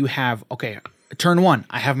sure you have, okay, turn 1,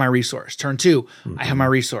 I have my resource. Turn 2, I have my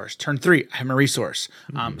resource. Turn 3, I have my resource.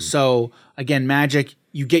 So again, Magic,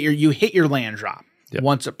 you hit your land drop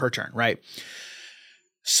once per turn, right?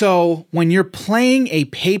 So when you're playing a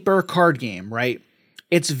paper card game, right?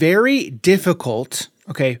 It's very difficult,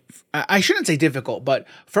 okay? I shouldn't say difficult, but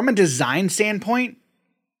from a design standpoint,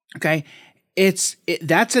 okay,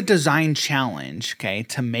 that's a design challenge, okay,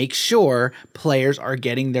 to make sure players are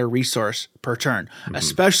getting their resource per turn,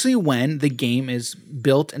 especially when the game is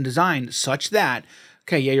built and designed such that,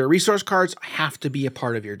 okay, your resource cards have to be a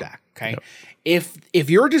part of your deck, okay? If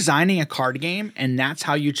you're designing a card game and that's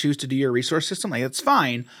how you choose to do your resource system, like, that's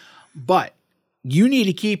fine, but you need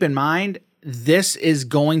to keep in mind this is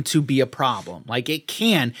going to be a problem. Like it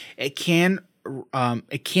can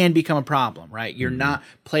become a problem, right?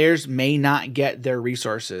 Players may not get their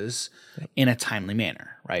resources in a timely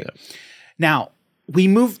manner, right? Now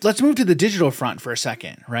let's move to the digital front for a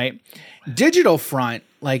second, right? Digital front,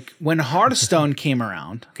 like when Hearthstone came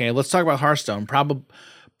around, okay, let's talk about Hearthstone,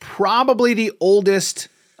 probably the oldest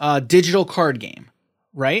digital card game,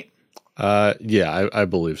 right? I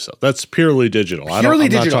believe so. That's purely digital. I'm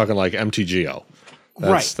not talking like MTGO.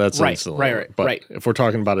 That's instantly. But if we're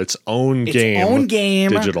talking about its own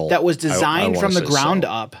game digital, that was designed from the ground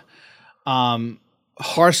up,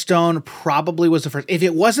 Hearthstone probably was the first. If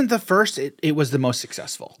it wasn't the first, it was the most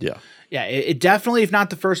successful. Yeah. It definitely, if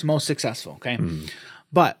not the first, most successful. Okay,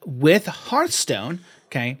 but with Hearthstone,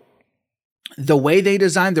 okay, the way they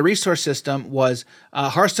designed the resource system was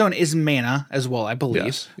Hearthstone is mana as well, I believe.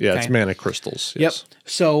 Yes. Yeah, it's mana crystals. Yes. Yep.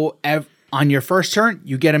 So on your first turn,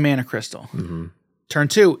 you get a mana crystal. Turn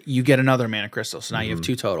 2, you get another mana crystal. So now you have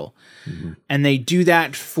 2 total. And they do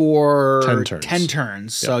that for 10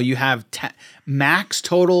 turns. Yep. So you have max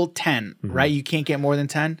total 10, right? You can't get more than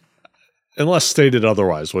 10? Unless stated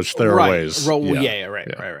otherwise, which there are ways.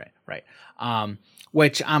 Right.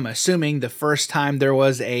 Which I'm assuming the first time there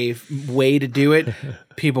was a way to do it,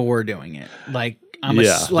 people were doing it. Like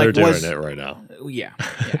they're doing it right now. Yeah.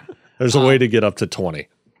 There's a way to get up to 20.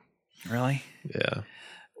 Really? Yeah.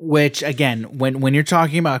 Which again, when you're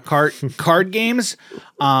talking about card games,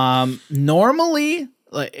 normally,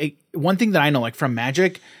 like one thing that I know, like from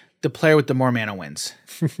Magic, the player with the more mana wins.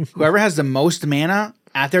 Whoever has the most mana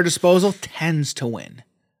at their disposal tends to win.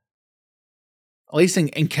 At least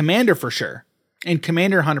in Commander for sure. In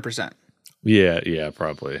Commander, 100%. Yeah,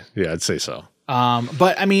 probably. Yeah, I'd say so.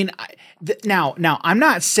 But I mean, now I'm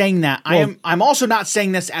not saying that. I'm also not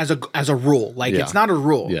saying this as a rule. Like it's not a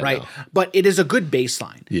rule, right? No. But it is a good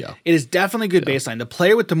baseline. Yeah, it is definitely a good baseline. The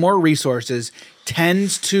player with the more resources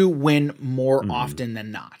tends to win more often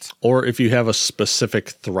than not. Or if you have a specific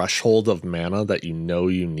threshold of mana that you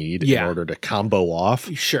need in order to combo off.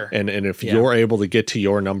 Sure. And if you're able to get to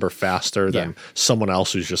your number faster than someone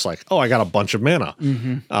else who's just like, oh, I got a bunch of mana.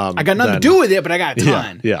 I got nothing to do with it, but I got a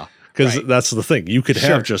ton. Yeah. Because that's the thing. You could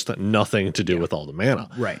have just nothing to do with all the mana.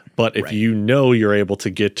 Right. But if you're able to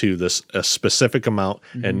get to a specific amount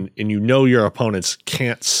and your opponents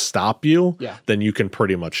can't stop you, then you can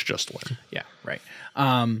pretty much just win. Yeah, right.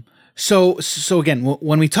 So again,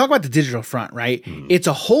 when we talk about the digital front, right, it's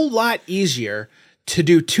a whole lot easier to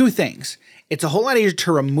do two things. It's a whole lot easier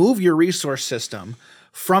to remove your resource system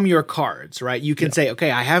from your cards, right? You can say,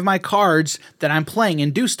 okay, I have my cards that I'm playing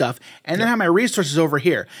and do stuff, and then I have my resources over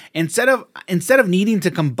here. Instead of needing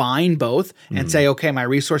to combine both and say, okay, my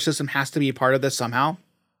resource system has to be a part of this somehow,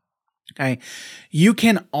 okay, you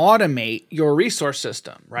can automate your resource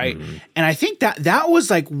system, right? And I think that was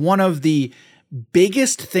like one of the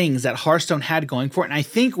biggest things that Hearthstone had going for it. And I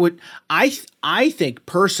think what I think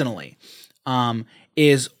personally,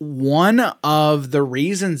 is one of the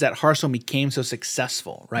reasons that Hearthstone became so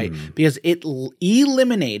successful, right? Because it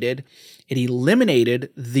eliminated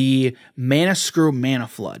the mana screw, mana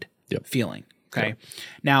flood feeling. Okay.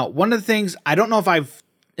 Now, one of the things, I don't know if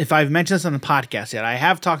I've mentioned this on the podcast yet. I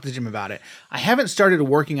have talked to Jim about it. I haven't started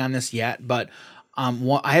working on this yet, but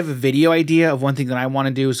I have a video idea of one thing that I want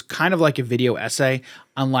to do is kind of like a video essay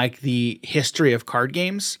on like the history of card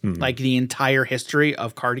games, like the entire history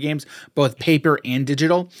of card games, both paper and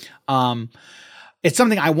digital. It's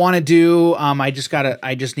something I want to do. I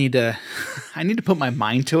need to put my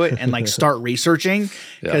mind to it and like start researching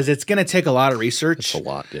because it's going to take a lot of research. It's a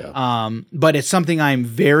lot. Yeah. But it's something I'm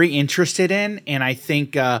very interested in. And I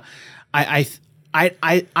think, I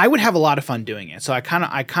would have a lot of fun doing it. So I kind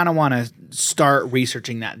of want to start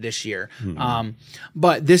researching that this year.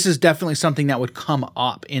 But this is definitely something that would come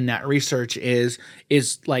up in that research is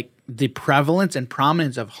like the prevalence and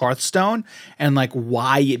prominence of Hearthstone and like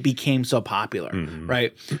why it became so popular,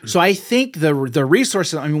 right? So I think the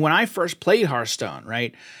resources, I mean, when I first played Hearthstone,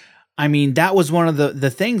 right? I mean, that was one of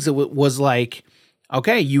the things that was like,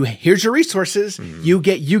 okay, here's your resources. You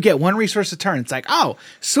get one resource a turn. It's like, oh,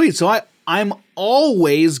 sweet. So I'm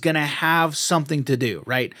always going to have something to do,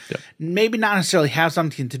 right? Maybe not necessarily have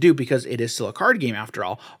something to do because it is still a card game after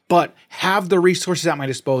all, but have the resources at my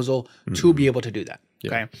disposal to be able to do that.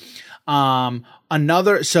 Okay. I've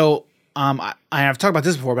talked about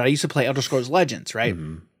this before, but I used to play Elder Scrolls Legends, right?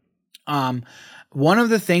 One of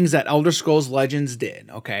the things that Elder Scrolls Legends did,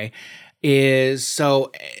 okay, is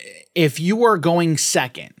so if you were going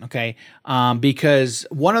second, okay, because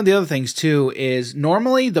one of the other things too is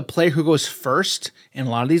normally the player who goes first in a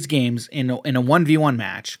lot of these games in a 1v1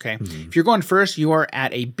 match, okay, if you're going first, you are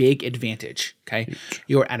at a big advantage, okay?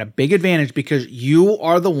 You are at a big advantage because you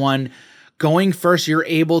are the one going first. You're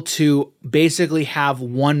able to basically have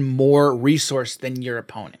one more resource than your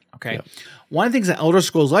opponent, okay? One of the things that Elder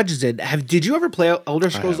Scrolls Legends did you ever play Elder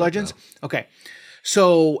Scrolls Legends? No. Okay.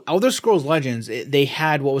 So Elder Scrolls Legends, they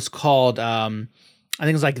had what was called, I think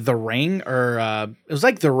it was like The Ring, or it was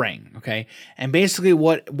like The Ring, okay? And basically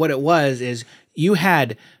what it was is you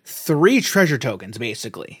had 3 treasure tokens,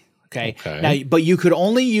 basically, okay? Now, but you could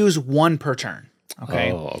only use one per turn,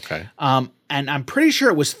 okay? Oh, okay. And I'm pretty sure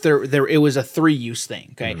it was it was a 3-use thing,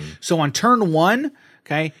 okay? So on turn 1,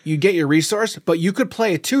 okay, you get your resource, but you could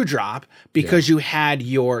play a 2-drop because you had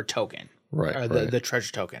your token. Right, or the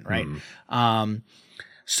treasure token, right?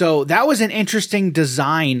 So that was an interesting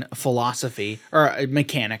design philosophy or a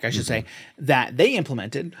mechanic, I should say, that they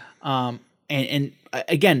implemented. And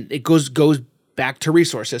again, it goes back to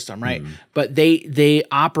resource system, right? But they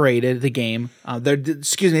operated the game.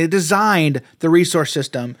 They designed the resource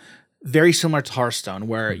system very similar to Hearthstone,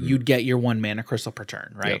 where you'd get your 1 mana crystal per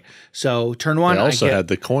turn, right? So turn 1, they also had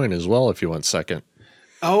the coin as well if you went second.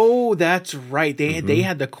 Oh, that's right. They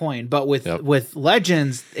had the coin, but with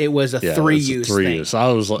Legends, it was a 3-use thing. 3-use.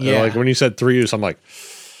 I was like, when you said 3-use, I'm like,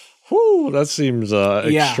 whoo, that seems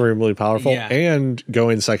extremely powerful. Yeah. And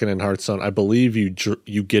going second in Hearthstone, I believe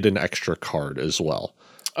you get an extra card as well.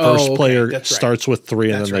 First player starts with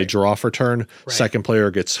 3 and then they draw for turn. Right. Second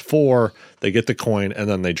player gets 4, they get the coin, and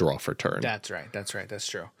then they draw for turn. That's right. That's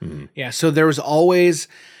true. Yeah. So there was always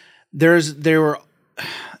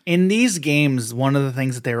in these games, one of the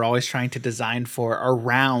things that they were always trying to design for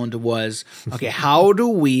around was, okay, how do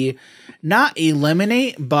we not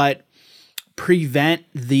eliminate, but prevent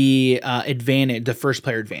the advantage, the first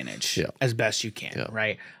player advantage as best you can,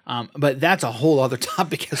 right? But that's a whole other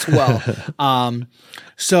topic as well.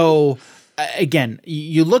 So again,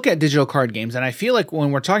 you look at digital card games, and I feel like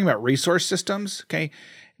when we're talking about resource systems, okay,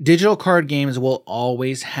 digital card games will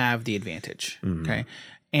always have the advantage, okay?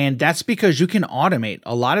 And that's because you can automate.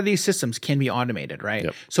 A lot of these systems can be automated, right?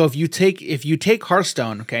 Yep. So if you take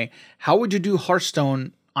Hearthstone, okay, how would you do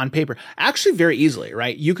Hearthstone on paper? Actually, very easily,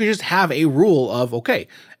 right? You could just have a rule of, okay,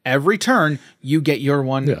 every turn you get your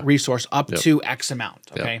one resource up to X amount,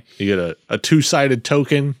 okay? Yep. You get a two-sided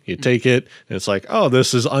token, you take it, and it's like, oh,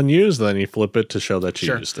 this is unused, then you flip it to show that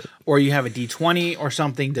you used it. Or you have a D20 or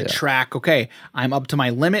something to track, okay, I'm up to my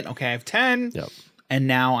limit, okay, I have 10. Yep. And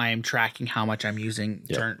now I am tracking how much I'm using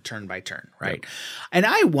turn by turn, right? Yep. And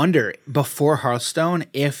I wonder, before Hearthstone,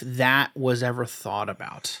 if that was ever thought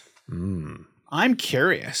about. I'm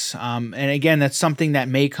curious. And again, that's something that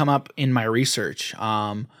may come up in my research.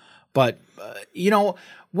 But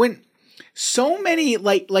when so many,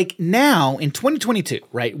 like now in 2022,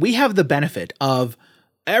 right, we have the benefit of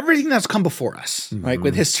everything that's come before us, right,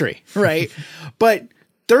 with history, right? But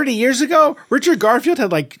 30 years ago, Richard Garfield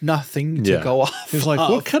had like nothing to go off. He's like,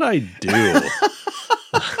 what could I do?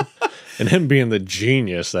 And him being the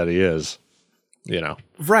genius that he is,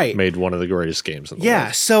 right, made one of the greatest games in the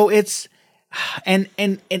world. So it's and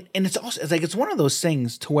it's also it's like it's one of those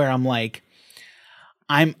things to where I'm like,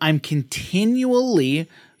 I'm continually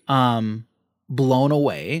blown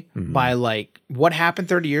away by like what happened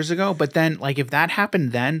 30 years ago, but then like if that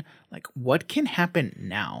happened then, like what can happen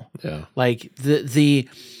now? Yeah. Like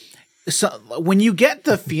so when you get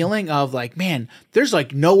the feeling of like, man, there's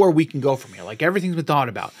like nowhere we can go from here. Like everything's been thought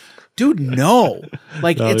about. Dude, no.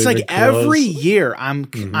 Like it's like every year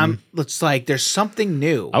it's like there's something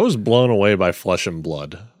new. I was blown away by Flesh and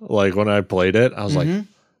Blood. Like when I played it, I was like,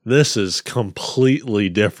 this is completely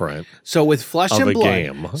different. So with Flesh and Blood,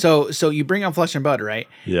 game. So you bring up Flesh and Blood, right?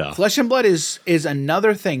 Yeah. Flesh and Blood is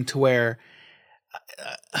another thing to where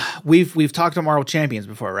we've talked about Marvel Champions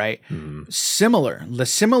before, right? Similar. The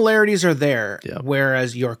similarities are there,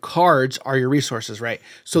 whereas your cards are your resources, right?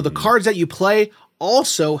 So the cards that you play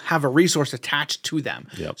also have a resource attached to them.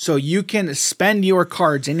 Yep. So you can spend your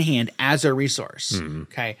cards in hand as a resource.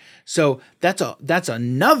 Okay. So that's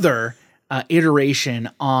another iteration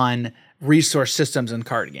on resource systems in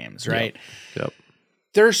card games, right? Yep.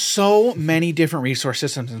 There's so many different resource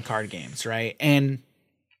systems in card games, right? And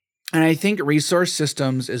I think resource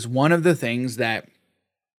systems is one of the things that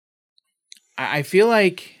I feel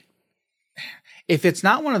like if it's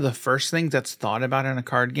not one of the first things that's thought about in a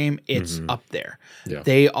card game, it's up there. Yeah.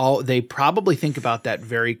 They probably think about that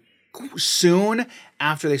very soon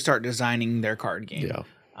after they start designing their card game. Yeah.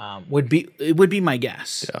 It would be my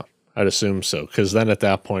guess. Yeah. I'd assume so. Because then at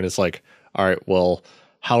that point, it's like, all right, well,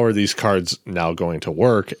 how are these cards now going to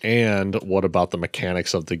work? And what about the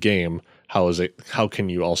mechanics of the game? How can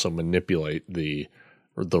you also manipulate the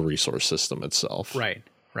resource system itself? Right.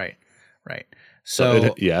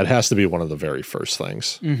 So it has to be one of the very first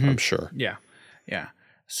things, I'm sure. Yeah.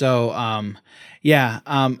 So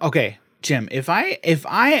okay, Jim, if I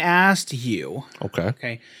asked you,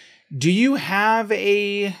 okay, do you have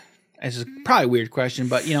this is probably a weird question,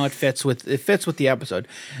 but it fits with the episode.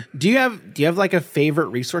 Do you have like a favorite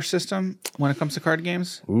resource system when it comes to card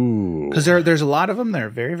games? Ooh, because there's a lot of them that are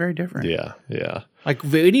very, very different. Yeah. Like we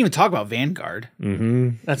didn't even talk about Vanguard.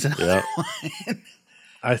 That's another one.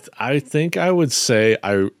 I think I would say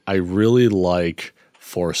I really like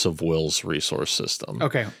Force of Will's resource system.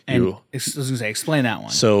 Okay, and I was going to say, explain that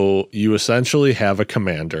one. So you essentially have a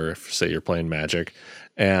commander, if say you're playing Magic,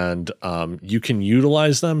 and you can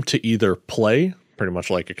utilize them to either play, pretty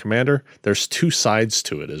much like a commander. There's two sides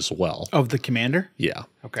to it as well. Of the commander? Yeah.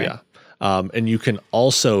 Okay. Yeah. And you can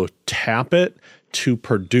also tap it to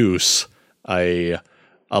produce a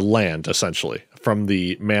land, essentially, from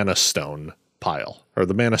the Mana Stone pile or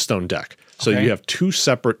the Mana Stone deck. So you have two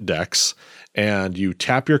separate decks, and you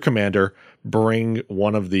tap your commander, bring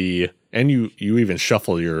one of the, and you even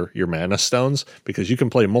shuffle your Mana Stones because you can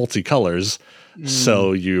play multicolors.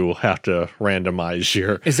 So you have to randomize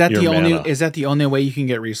your. Is that your the mana. only? Is that the only way you can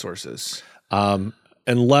get resources?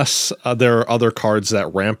 Unless there are other cards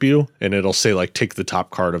that ramp you, and it'll say like take the top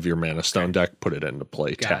card of your Mana Stone deck, put it into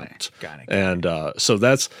play, tapped. Got it. And so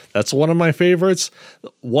that's one of my favorites.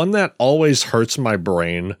 One that always hurts my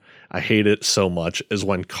brain, I hate it so much, is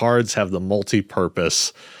when cards have the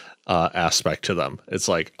multi-purpose aspect to them. It's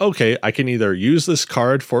like, okay, I can either use this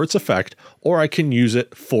card for its effect or I can use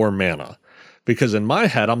it for mana. Because in my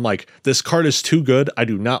head, I'm like, this card is too good. I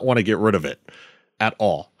do not want to get rid of it at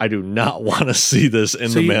all. I do not want to see this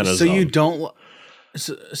in the mana zone. So you don't.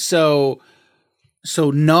 So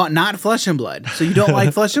not Flesh and Blood. So you don't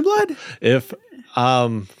like Flesh and Blood? If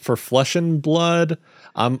for Flesh and Blood,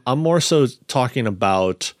 I'm more so talking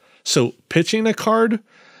about, so pitching a card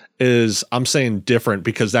is, I'm saying different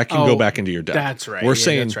because that can go back into your deck. That's right. We're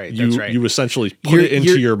saying you essentially put it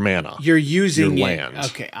into your mana. You're using your land.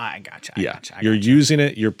 Okay, I gotcha. You're using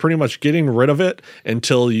it. You're pretty much getting rid of it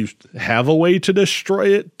until you have a way to destroy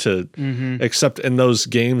it. Except in those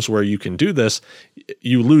games where you can do this,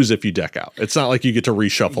 you lose if you deck out. It's not like you get to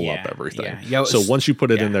reshuffle up everything. Yeah. So once you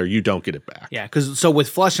put it in there, you don't get it back. Yeah, because so with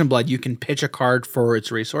Flesh and Blood, you can pitch a card for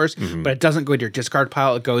its resource, but it doesn't go to your discard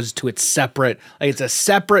pile. It goes to its separate, like it's a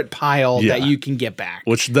separate pile that you can get back,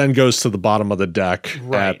 which then goes to the bottom of the deck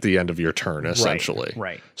at the end of your turn, essentially.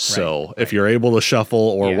 So if you're able to shuffle,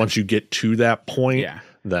 or once you get to that point,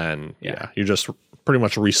 then you're just pretty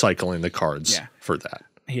much recycling the cards for that.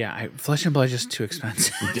 Yeah, Flesh and Blood is just too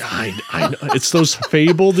expensive. I know. It's those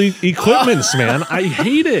fabled equipments, man. I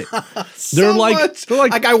hate it. They're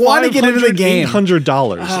like I want to get into the game.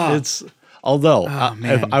 $800. It's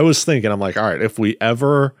if I was thinking, I'm like, all right, if we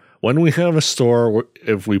ever, when we have a store,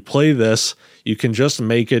 if we play this, you can just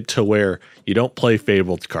make it to where you don't play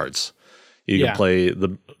fabled cards. You can play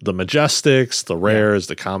the Majestics, the rares,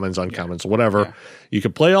 the commons, uncommons, whatever. You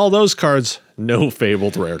can play all those cards, no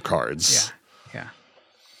fabled rare cards.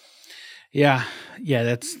 Yeah,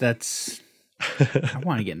 that's. I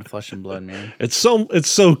want to get into Flesh and Blood, man. It's so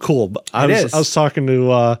cool. But I was talking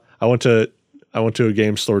to I went to a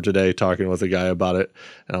game store today talking with a guy about it,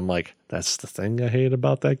 and I'm like, that's the thing I hate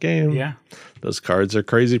about that game. Yeah, those cards are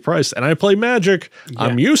crazy priced, and I play Magic.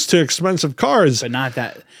 I'm used to expensive cards, but not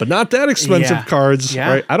that expensive cards.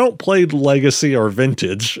 Right? I don't play Legacy or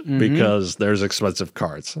Vintage because there's expensive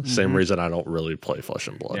cards. Same reason I don't really play Flesh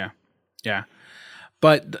and Blood. Yeah.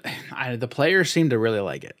 But the players seem to really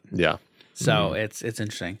like it. Yeah. So it's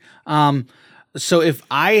interesting. So if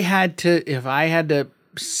I had to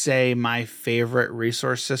say my favorite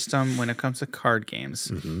resource system when it comes to card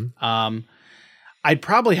games, I'd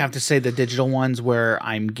probably have to say the digital ones where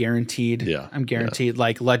I'm guaranteed. Yeah. I'm guaranteed.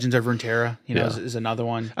 Like Legends of Runeterra, is another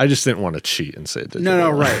one. I just didn't want to cheat and say digital. No,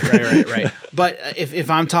 right. But if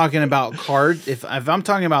I'm talking about if I'm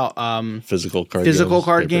talking about physical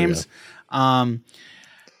card games, I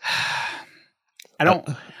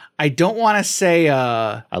don't want to say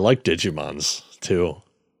I like Digimons too.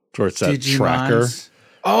 Towards that tracker.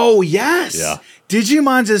 Oh yes. Yeah.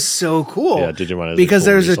 Digimons is so cool. Yeah, Digimon is because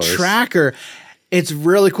a cool there's a tracker. It's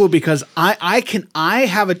really cool because I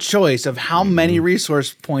have a choice of how many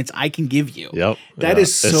resource points I can give you. Yep. That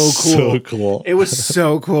is so cool. So cool. It was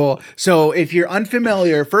so cool. So if you're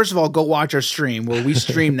unfamiliar, first of all, go watch our stream where we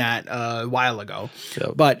streamed that a while ago.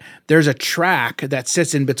 Yep. But there's a track that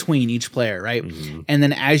sits in between each player, right? And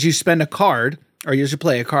then as you spend a card, or you should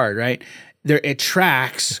play a card, right? There it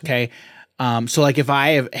tracks, okay? So like if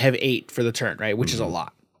I have 8 for the turn, right? Which is a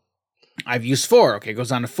lot. I've used 4, okay, it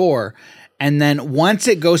goes on to 4. And then once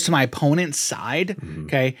it goes to my opponent's side,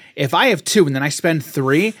 okay, if I have 2 and then I spend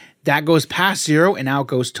 3, that goes past 0 and now it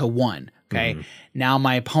goes to 1. Okay. Now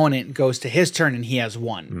my opponent goes to his turn and he has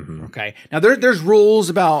 1. Okay. Now there's rules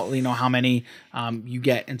about how many you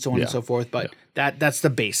get and so on and so forth, but that's the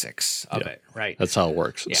basics of it, right? That's how it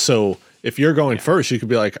works. Yeah. So if you're going first, you could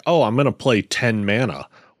be like, oh, I'm gonna play 10 mana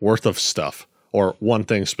worth of stuff. Or one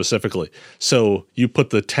thing specifically. So you put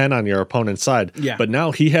the 10 on your opponent's side, but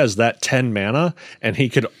now he has that 10 mana, and he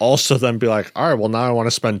could also then be like, all right, well, now I want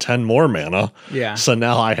to spend 10 more mana. Yeah. So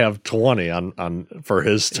now I have 20 on for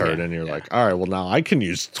his turn, and you're like, all right, well, now I can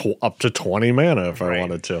use up to 20 mana if I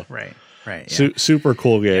wanted to. Right. Super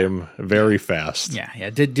cool game, very fast. Yeah.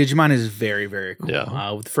 Digimon is very, very cool.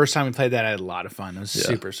 Yeah. The first time we played that, I had a lot of fun. It was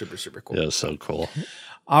super, super, super cool. Yeah, so cool.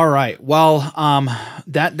 All right. Well,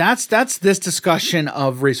 that's this discussion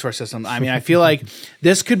of resource systems. I mean, I feel like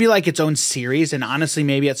this could be like its own series, and honestly,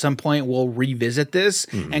 maybe at some point we'll revisit this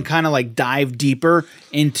and kind of like dive deeper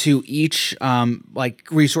into each like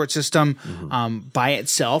resource system by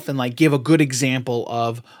itself, and like give a good example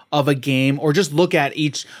of a game, or just look at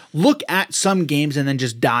some games and then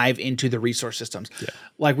just dive into the resource systems. Yeah.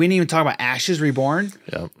 Like we didn't even talk about Ashes Reborn.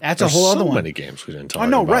 Yeah. That's a whole other one. So many games we didn't talk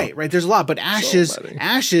about. Oh no, right. There's a lot, but Ashes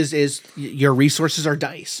is your resources are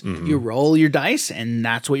dice. You roll your dice, and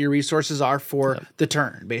that's what your resources are for the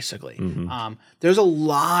turn, basically. There's a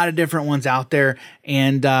lot of different ones out there,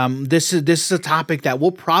 and this is a topic that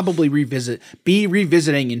we'll probably be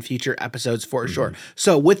revisiting in future episodes for sure.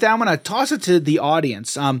 So with that, I'm going to toss it to the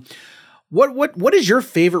audience. What is your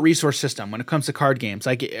favorite resource system when it comes to card games?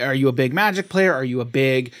 Like, are you a big Magic player? Are you a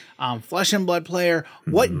big Flesh and Blood player?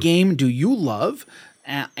 What game do you love?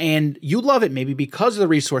 And you love it maybe because of the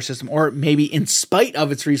resource system, or maybe in spite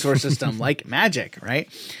of its resource system, like Magic, right?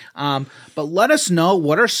 But let us know,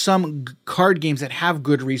 what are some card games that have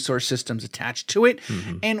good resource systems attached to it,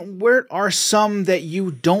 and where are some that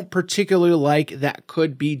you don't particularly like that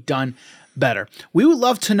could be done better? We would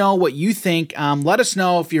love to know what you think. Let us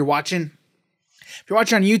know if you're watching. If you're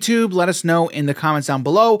watching on YouTube, let us know in the comments down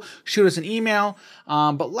below. Shoot us an email,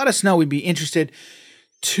 but let us know. We'd be interested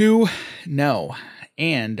to know.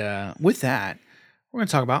 And with that, we're going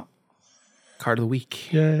to talk about Card of the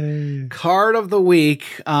Week. Yay! Card of the Week.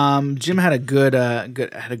 Jim had a good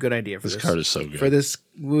idea for this. This card is so good for this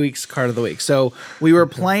week's Card of the Week. So we were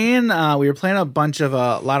playing a bunch of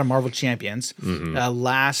a lot of Marvel Champions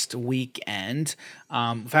last weekend.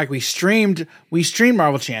 In fact, we streamed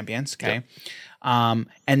Marvel Champions. Okay. Yep.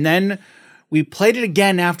 And then we played it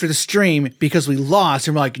again after the stream because we lost,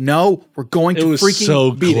 and we're like, no, we're going to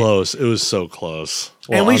freaking beat it. It was so close.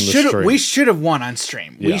 Well, and we should have won on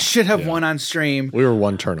stream. Yeah, we should have won on stream. We were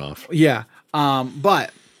one turn off. Yeah.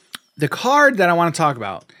 But the card that I want to talk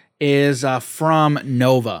about is from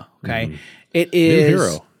Nova. Okay. It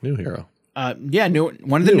is new hero.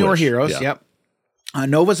 One of the newer heroes. Yeah. Yep.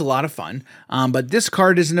 Nova's a lot of fun, but this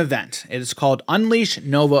card is an event. It is called Unleash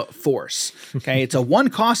Nova Force. Okay, it's a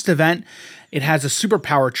 1-cost event. It has a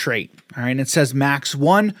superpower trait. All right, and it says max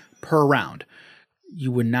 1 per round.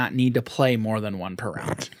 You would not need to play more than 1 per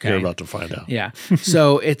round. Okay? You're about to find out. Yeah.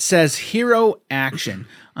 So it says hero action.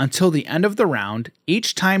 Until the end of the round,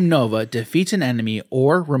 each time Nova defeats an enemy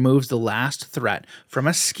or removes the last threat from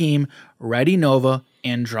a scheme, ready Nova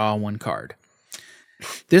and draw 1 card.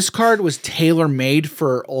 This card was tailor-made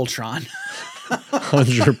for Ultron.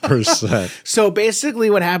 100%. So basically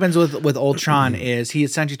what happens with Ultron is he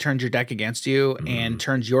essentially turns your deck against you and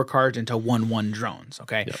turns your cards into 1/1 drones,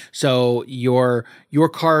 okay? Yep. So your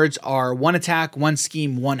cards are 1 attack, 1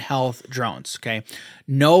 scheme, 1 health drones, okay?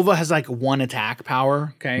 Nova has like 1 attack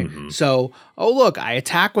power, okay? So, oh look, I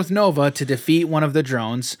attack with Nova to defeat one of the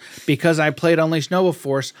drones. Because I played Unleash Nova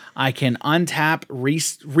Force, I can untap,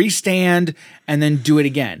 restand, and then do it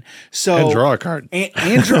again. So and draw a card.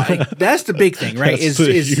 And draw. That's the big thing, right? That's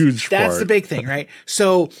the huge part. That's the big thing, right?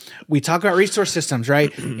 So we talk about resource systems,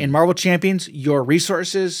 right? In Marvel Champions, your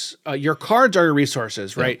resources, your cards are your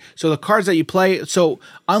resources, right? Yeah. So the cards that you play, so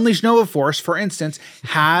Unleash Nova Force, for instance,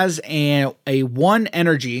 has a 1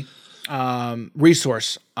 energy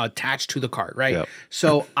resource attached to the card, right? Yep.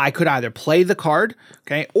 So I could either play the card,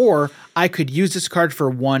 okay, or I could use this card for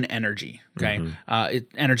 1 energy, okay,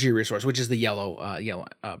 energy resource, which is the yellow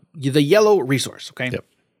resource, okay. Yep.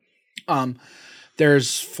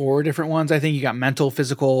 There's 4 different ones. I think you got mental,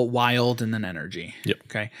 physical, wild, and then energy. Yep.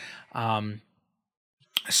 Okay.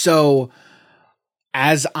 So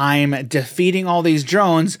as I'm defeating all these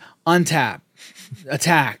drones, untap,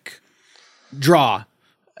 attack, draw,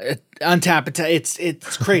 untap.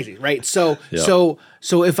 It's crazy, right? So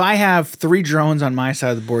so if I have 3 drones on my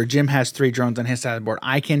side of the board, Jim has 3 drones on his side of the board,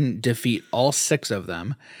 I can defeat all 6 of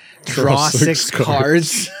them, draw 6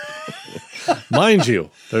 cards. Mind you,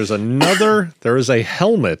 there is a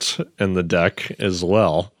helmet in the deck as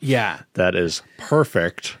well. Yeah. That is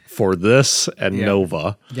perfect for this and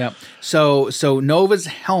Nova. Yep. So Nova's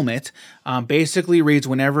helmet basically reads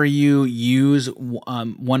whenever you use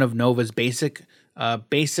one of Nova's basic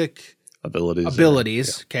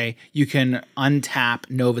abilities, okay, you can untap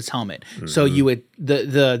Nova's helmet. So you would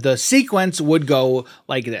the sequence would go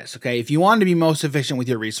like this, okay? If you wanted to be most efficient with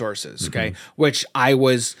your resources, okay, which I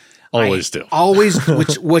was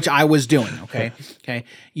which I was doing, okay? Okay.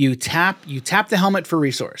 You tap the helmet for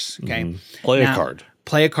resource, okay? Play a card.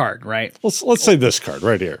 Play a card, right? Let's say this card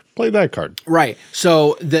right here. Play that card. Right.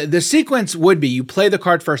 So the sequence would be you play the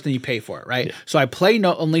card first, then you pay for it, right? Yeah. So I play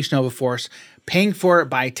Unleash Nova Force, paying for it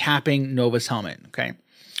by tapping Nova's helmet, okay?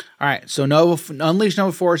 All right, so Unleash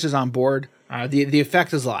Nova Force is on board. The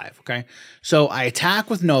effect is live, okay? So I attack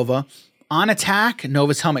with Nova. On attack,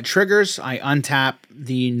 Nova's helmet triggers. I untap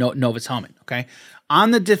the Nova's helmet, okay?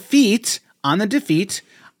 On the defeat, I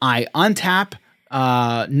untap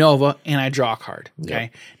Nova, and I draw a card. Okay.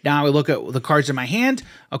 Yep. Now I look at the cards in my hand.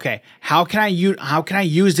 Okay. How can I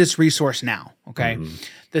use this resource now? Okay.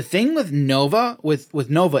 The thing with Nova, with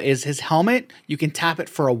Nova is his helmet, you can tap it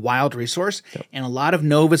for a wild resource, and a lot of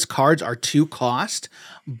Nova's cards are 2 cost.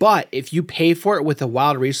 But if you pay for it with a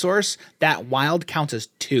wild resource, that wild counts as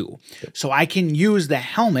 2. So I can use the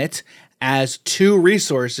helmet as 2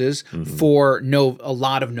 resources for a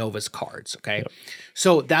lot of Nova's cards. Okay.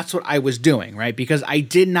 So that's what I was doing, right? Because I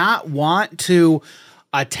did not want to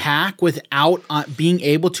attack without being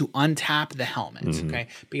able to untap the helmet. Okay.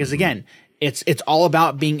 Because again, it's all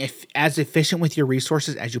about being as efficient with your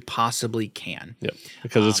resources as you possibly can. Yep.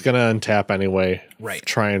 Because it's going to untap anyway. Right.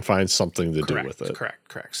 Try and find something to do with it.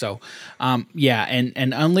 Correct. So, yeah, and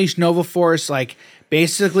Unleash Nova Force, like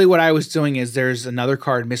basically what I was doing is there's another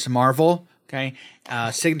card, Miss Marvel, okay,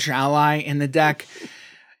 signature ally in the deck.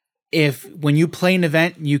 When you play an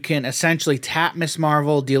event, you can essentially tap Miss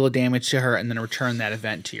Marvel, deal a damage to her, and then return that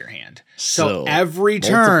event to your hand. So every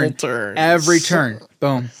turn,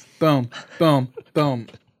 boom, boom, boom, boom.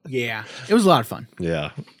 Yeah, it was a lot of fun.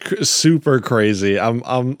 Yeah, super crazy. I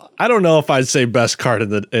don't know if I'd say best card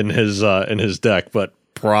in his deck, but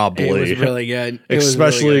probably it was really good,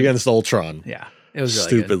 especially against Ultron. Yeah, it was really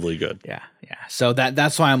stupidly good. Yeah. So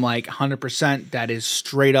that's why I'm like 100%. That is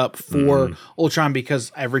straight up for Ultron,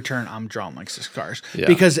 because every turn I'm drawing like 6 cards. Yeah.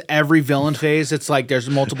 Because every villain phase, it's like there's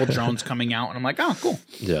multiple drones coming out, and I'm like, oh, cool.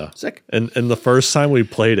 Yeah, sick. And the first time we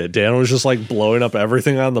played it, Dan was just like blowing up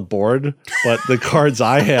everything on the board. But the cards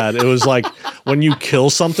I had, it was like when you kill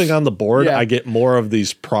something on the board, I get more of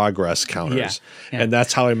these progress counters, and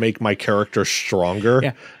that's how I make my character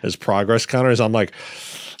stronger as progress counters. I'm like,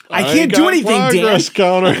 I can't do anything, Dan.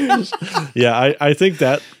 Counters. Yeah, I think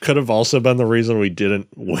that could have also been the reason we didn't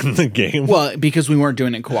win the game. Well, because we weren't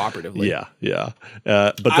doing it cooperatively. Yeah.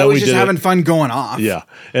 But then I was just having fun going off. Yeah,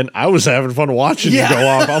 and I was having fun watching you go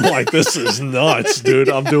off. I'm like, this is nuts, dude.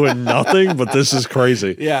 I'm doing nothing, but this is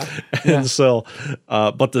crazy. Yeah. And so,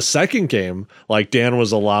 but the second game, like Dan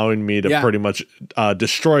was allowing me to pretty much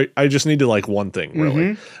destroy. I just needed like one thing,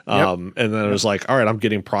 really. And then it was like, all right, I'm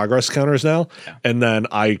getting progress counters now. Yeah. And then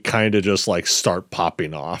I kind of just like start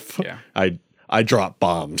popping off. Yeah. I drop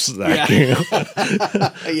bombs that game.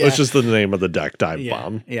 Which is the name of the deck, Dive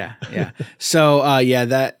Bomb. Yeah. So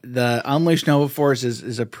the Unleash Nova Force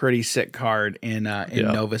is a pretty sick card in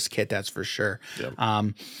Nova's kit, that's for sure. Yep.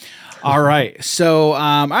 All right. So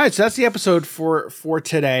so that's the episode for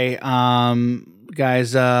today.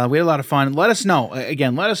 Guys, we had a lot of fun. Let us know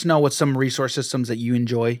what some resource systems that you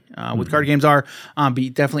enjoy with card games are. Be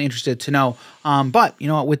definitely interested to know. But you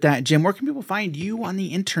know what, with that, Jim, where can people find you on the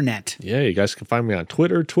internet? Yeah, you guys can find me on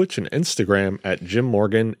Twitter, Twitch, and Instagram at Jim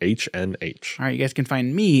Morgan HNH. All right, you guys can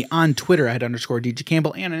find me on Twitter at _DJ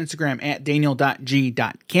Campbell and on Instagram at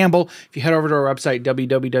Daniel.G.Campbell. If you head over to our website,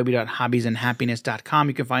 www.hobbiesandhappiness.com,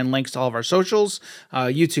 you can find links to all of our socials,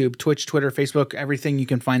 YouTube, Twitch, Twitter, Facebook, everything. You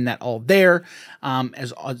can find that all there.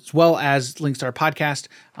 As well as links to our podcast,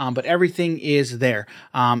 but everything is there.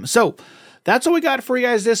 So that's all we got for you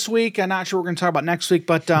guys this week. I'm not sure what we're going to talk about next week,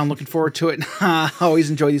 but I'm looking forward to it. I always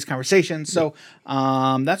enjoy these conversations. So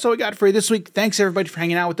that's all we got for you this week. Thanks, everybody, for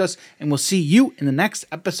hanging out with us, and we'll see you in the next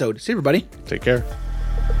episode. See you, everybody. Take care.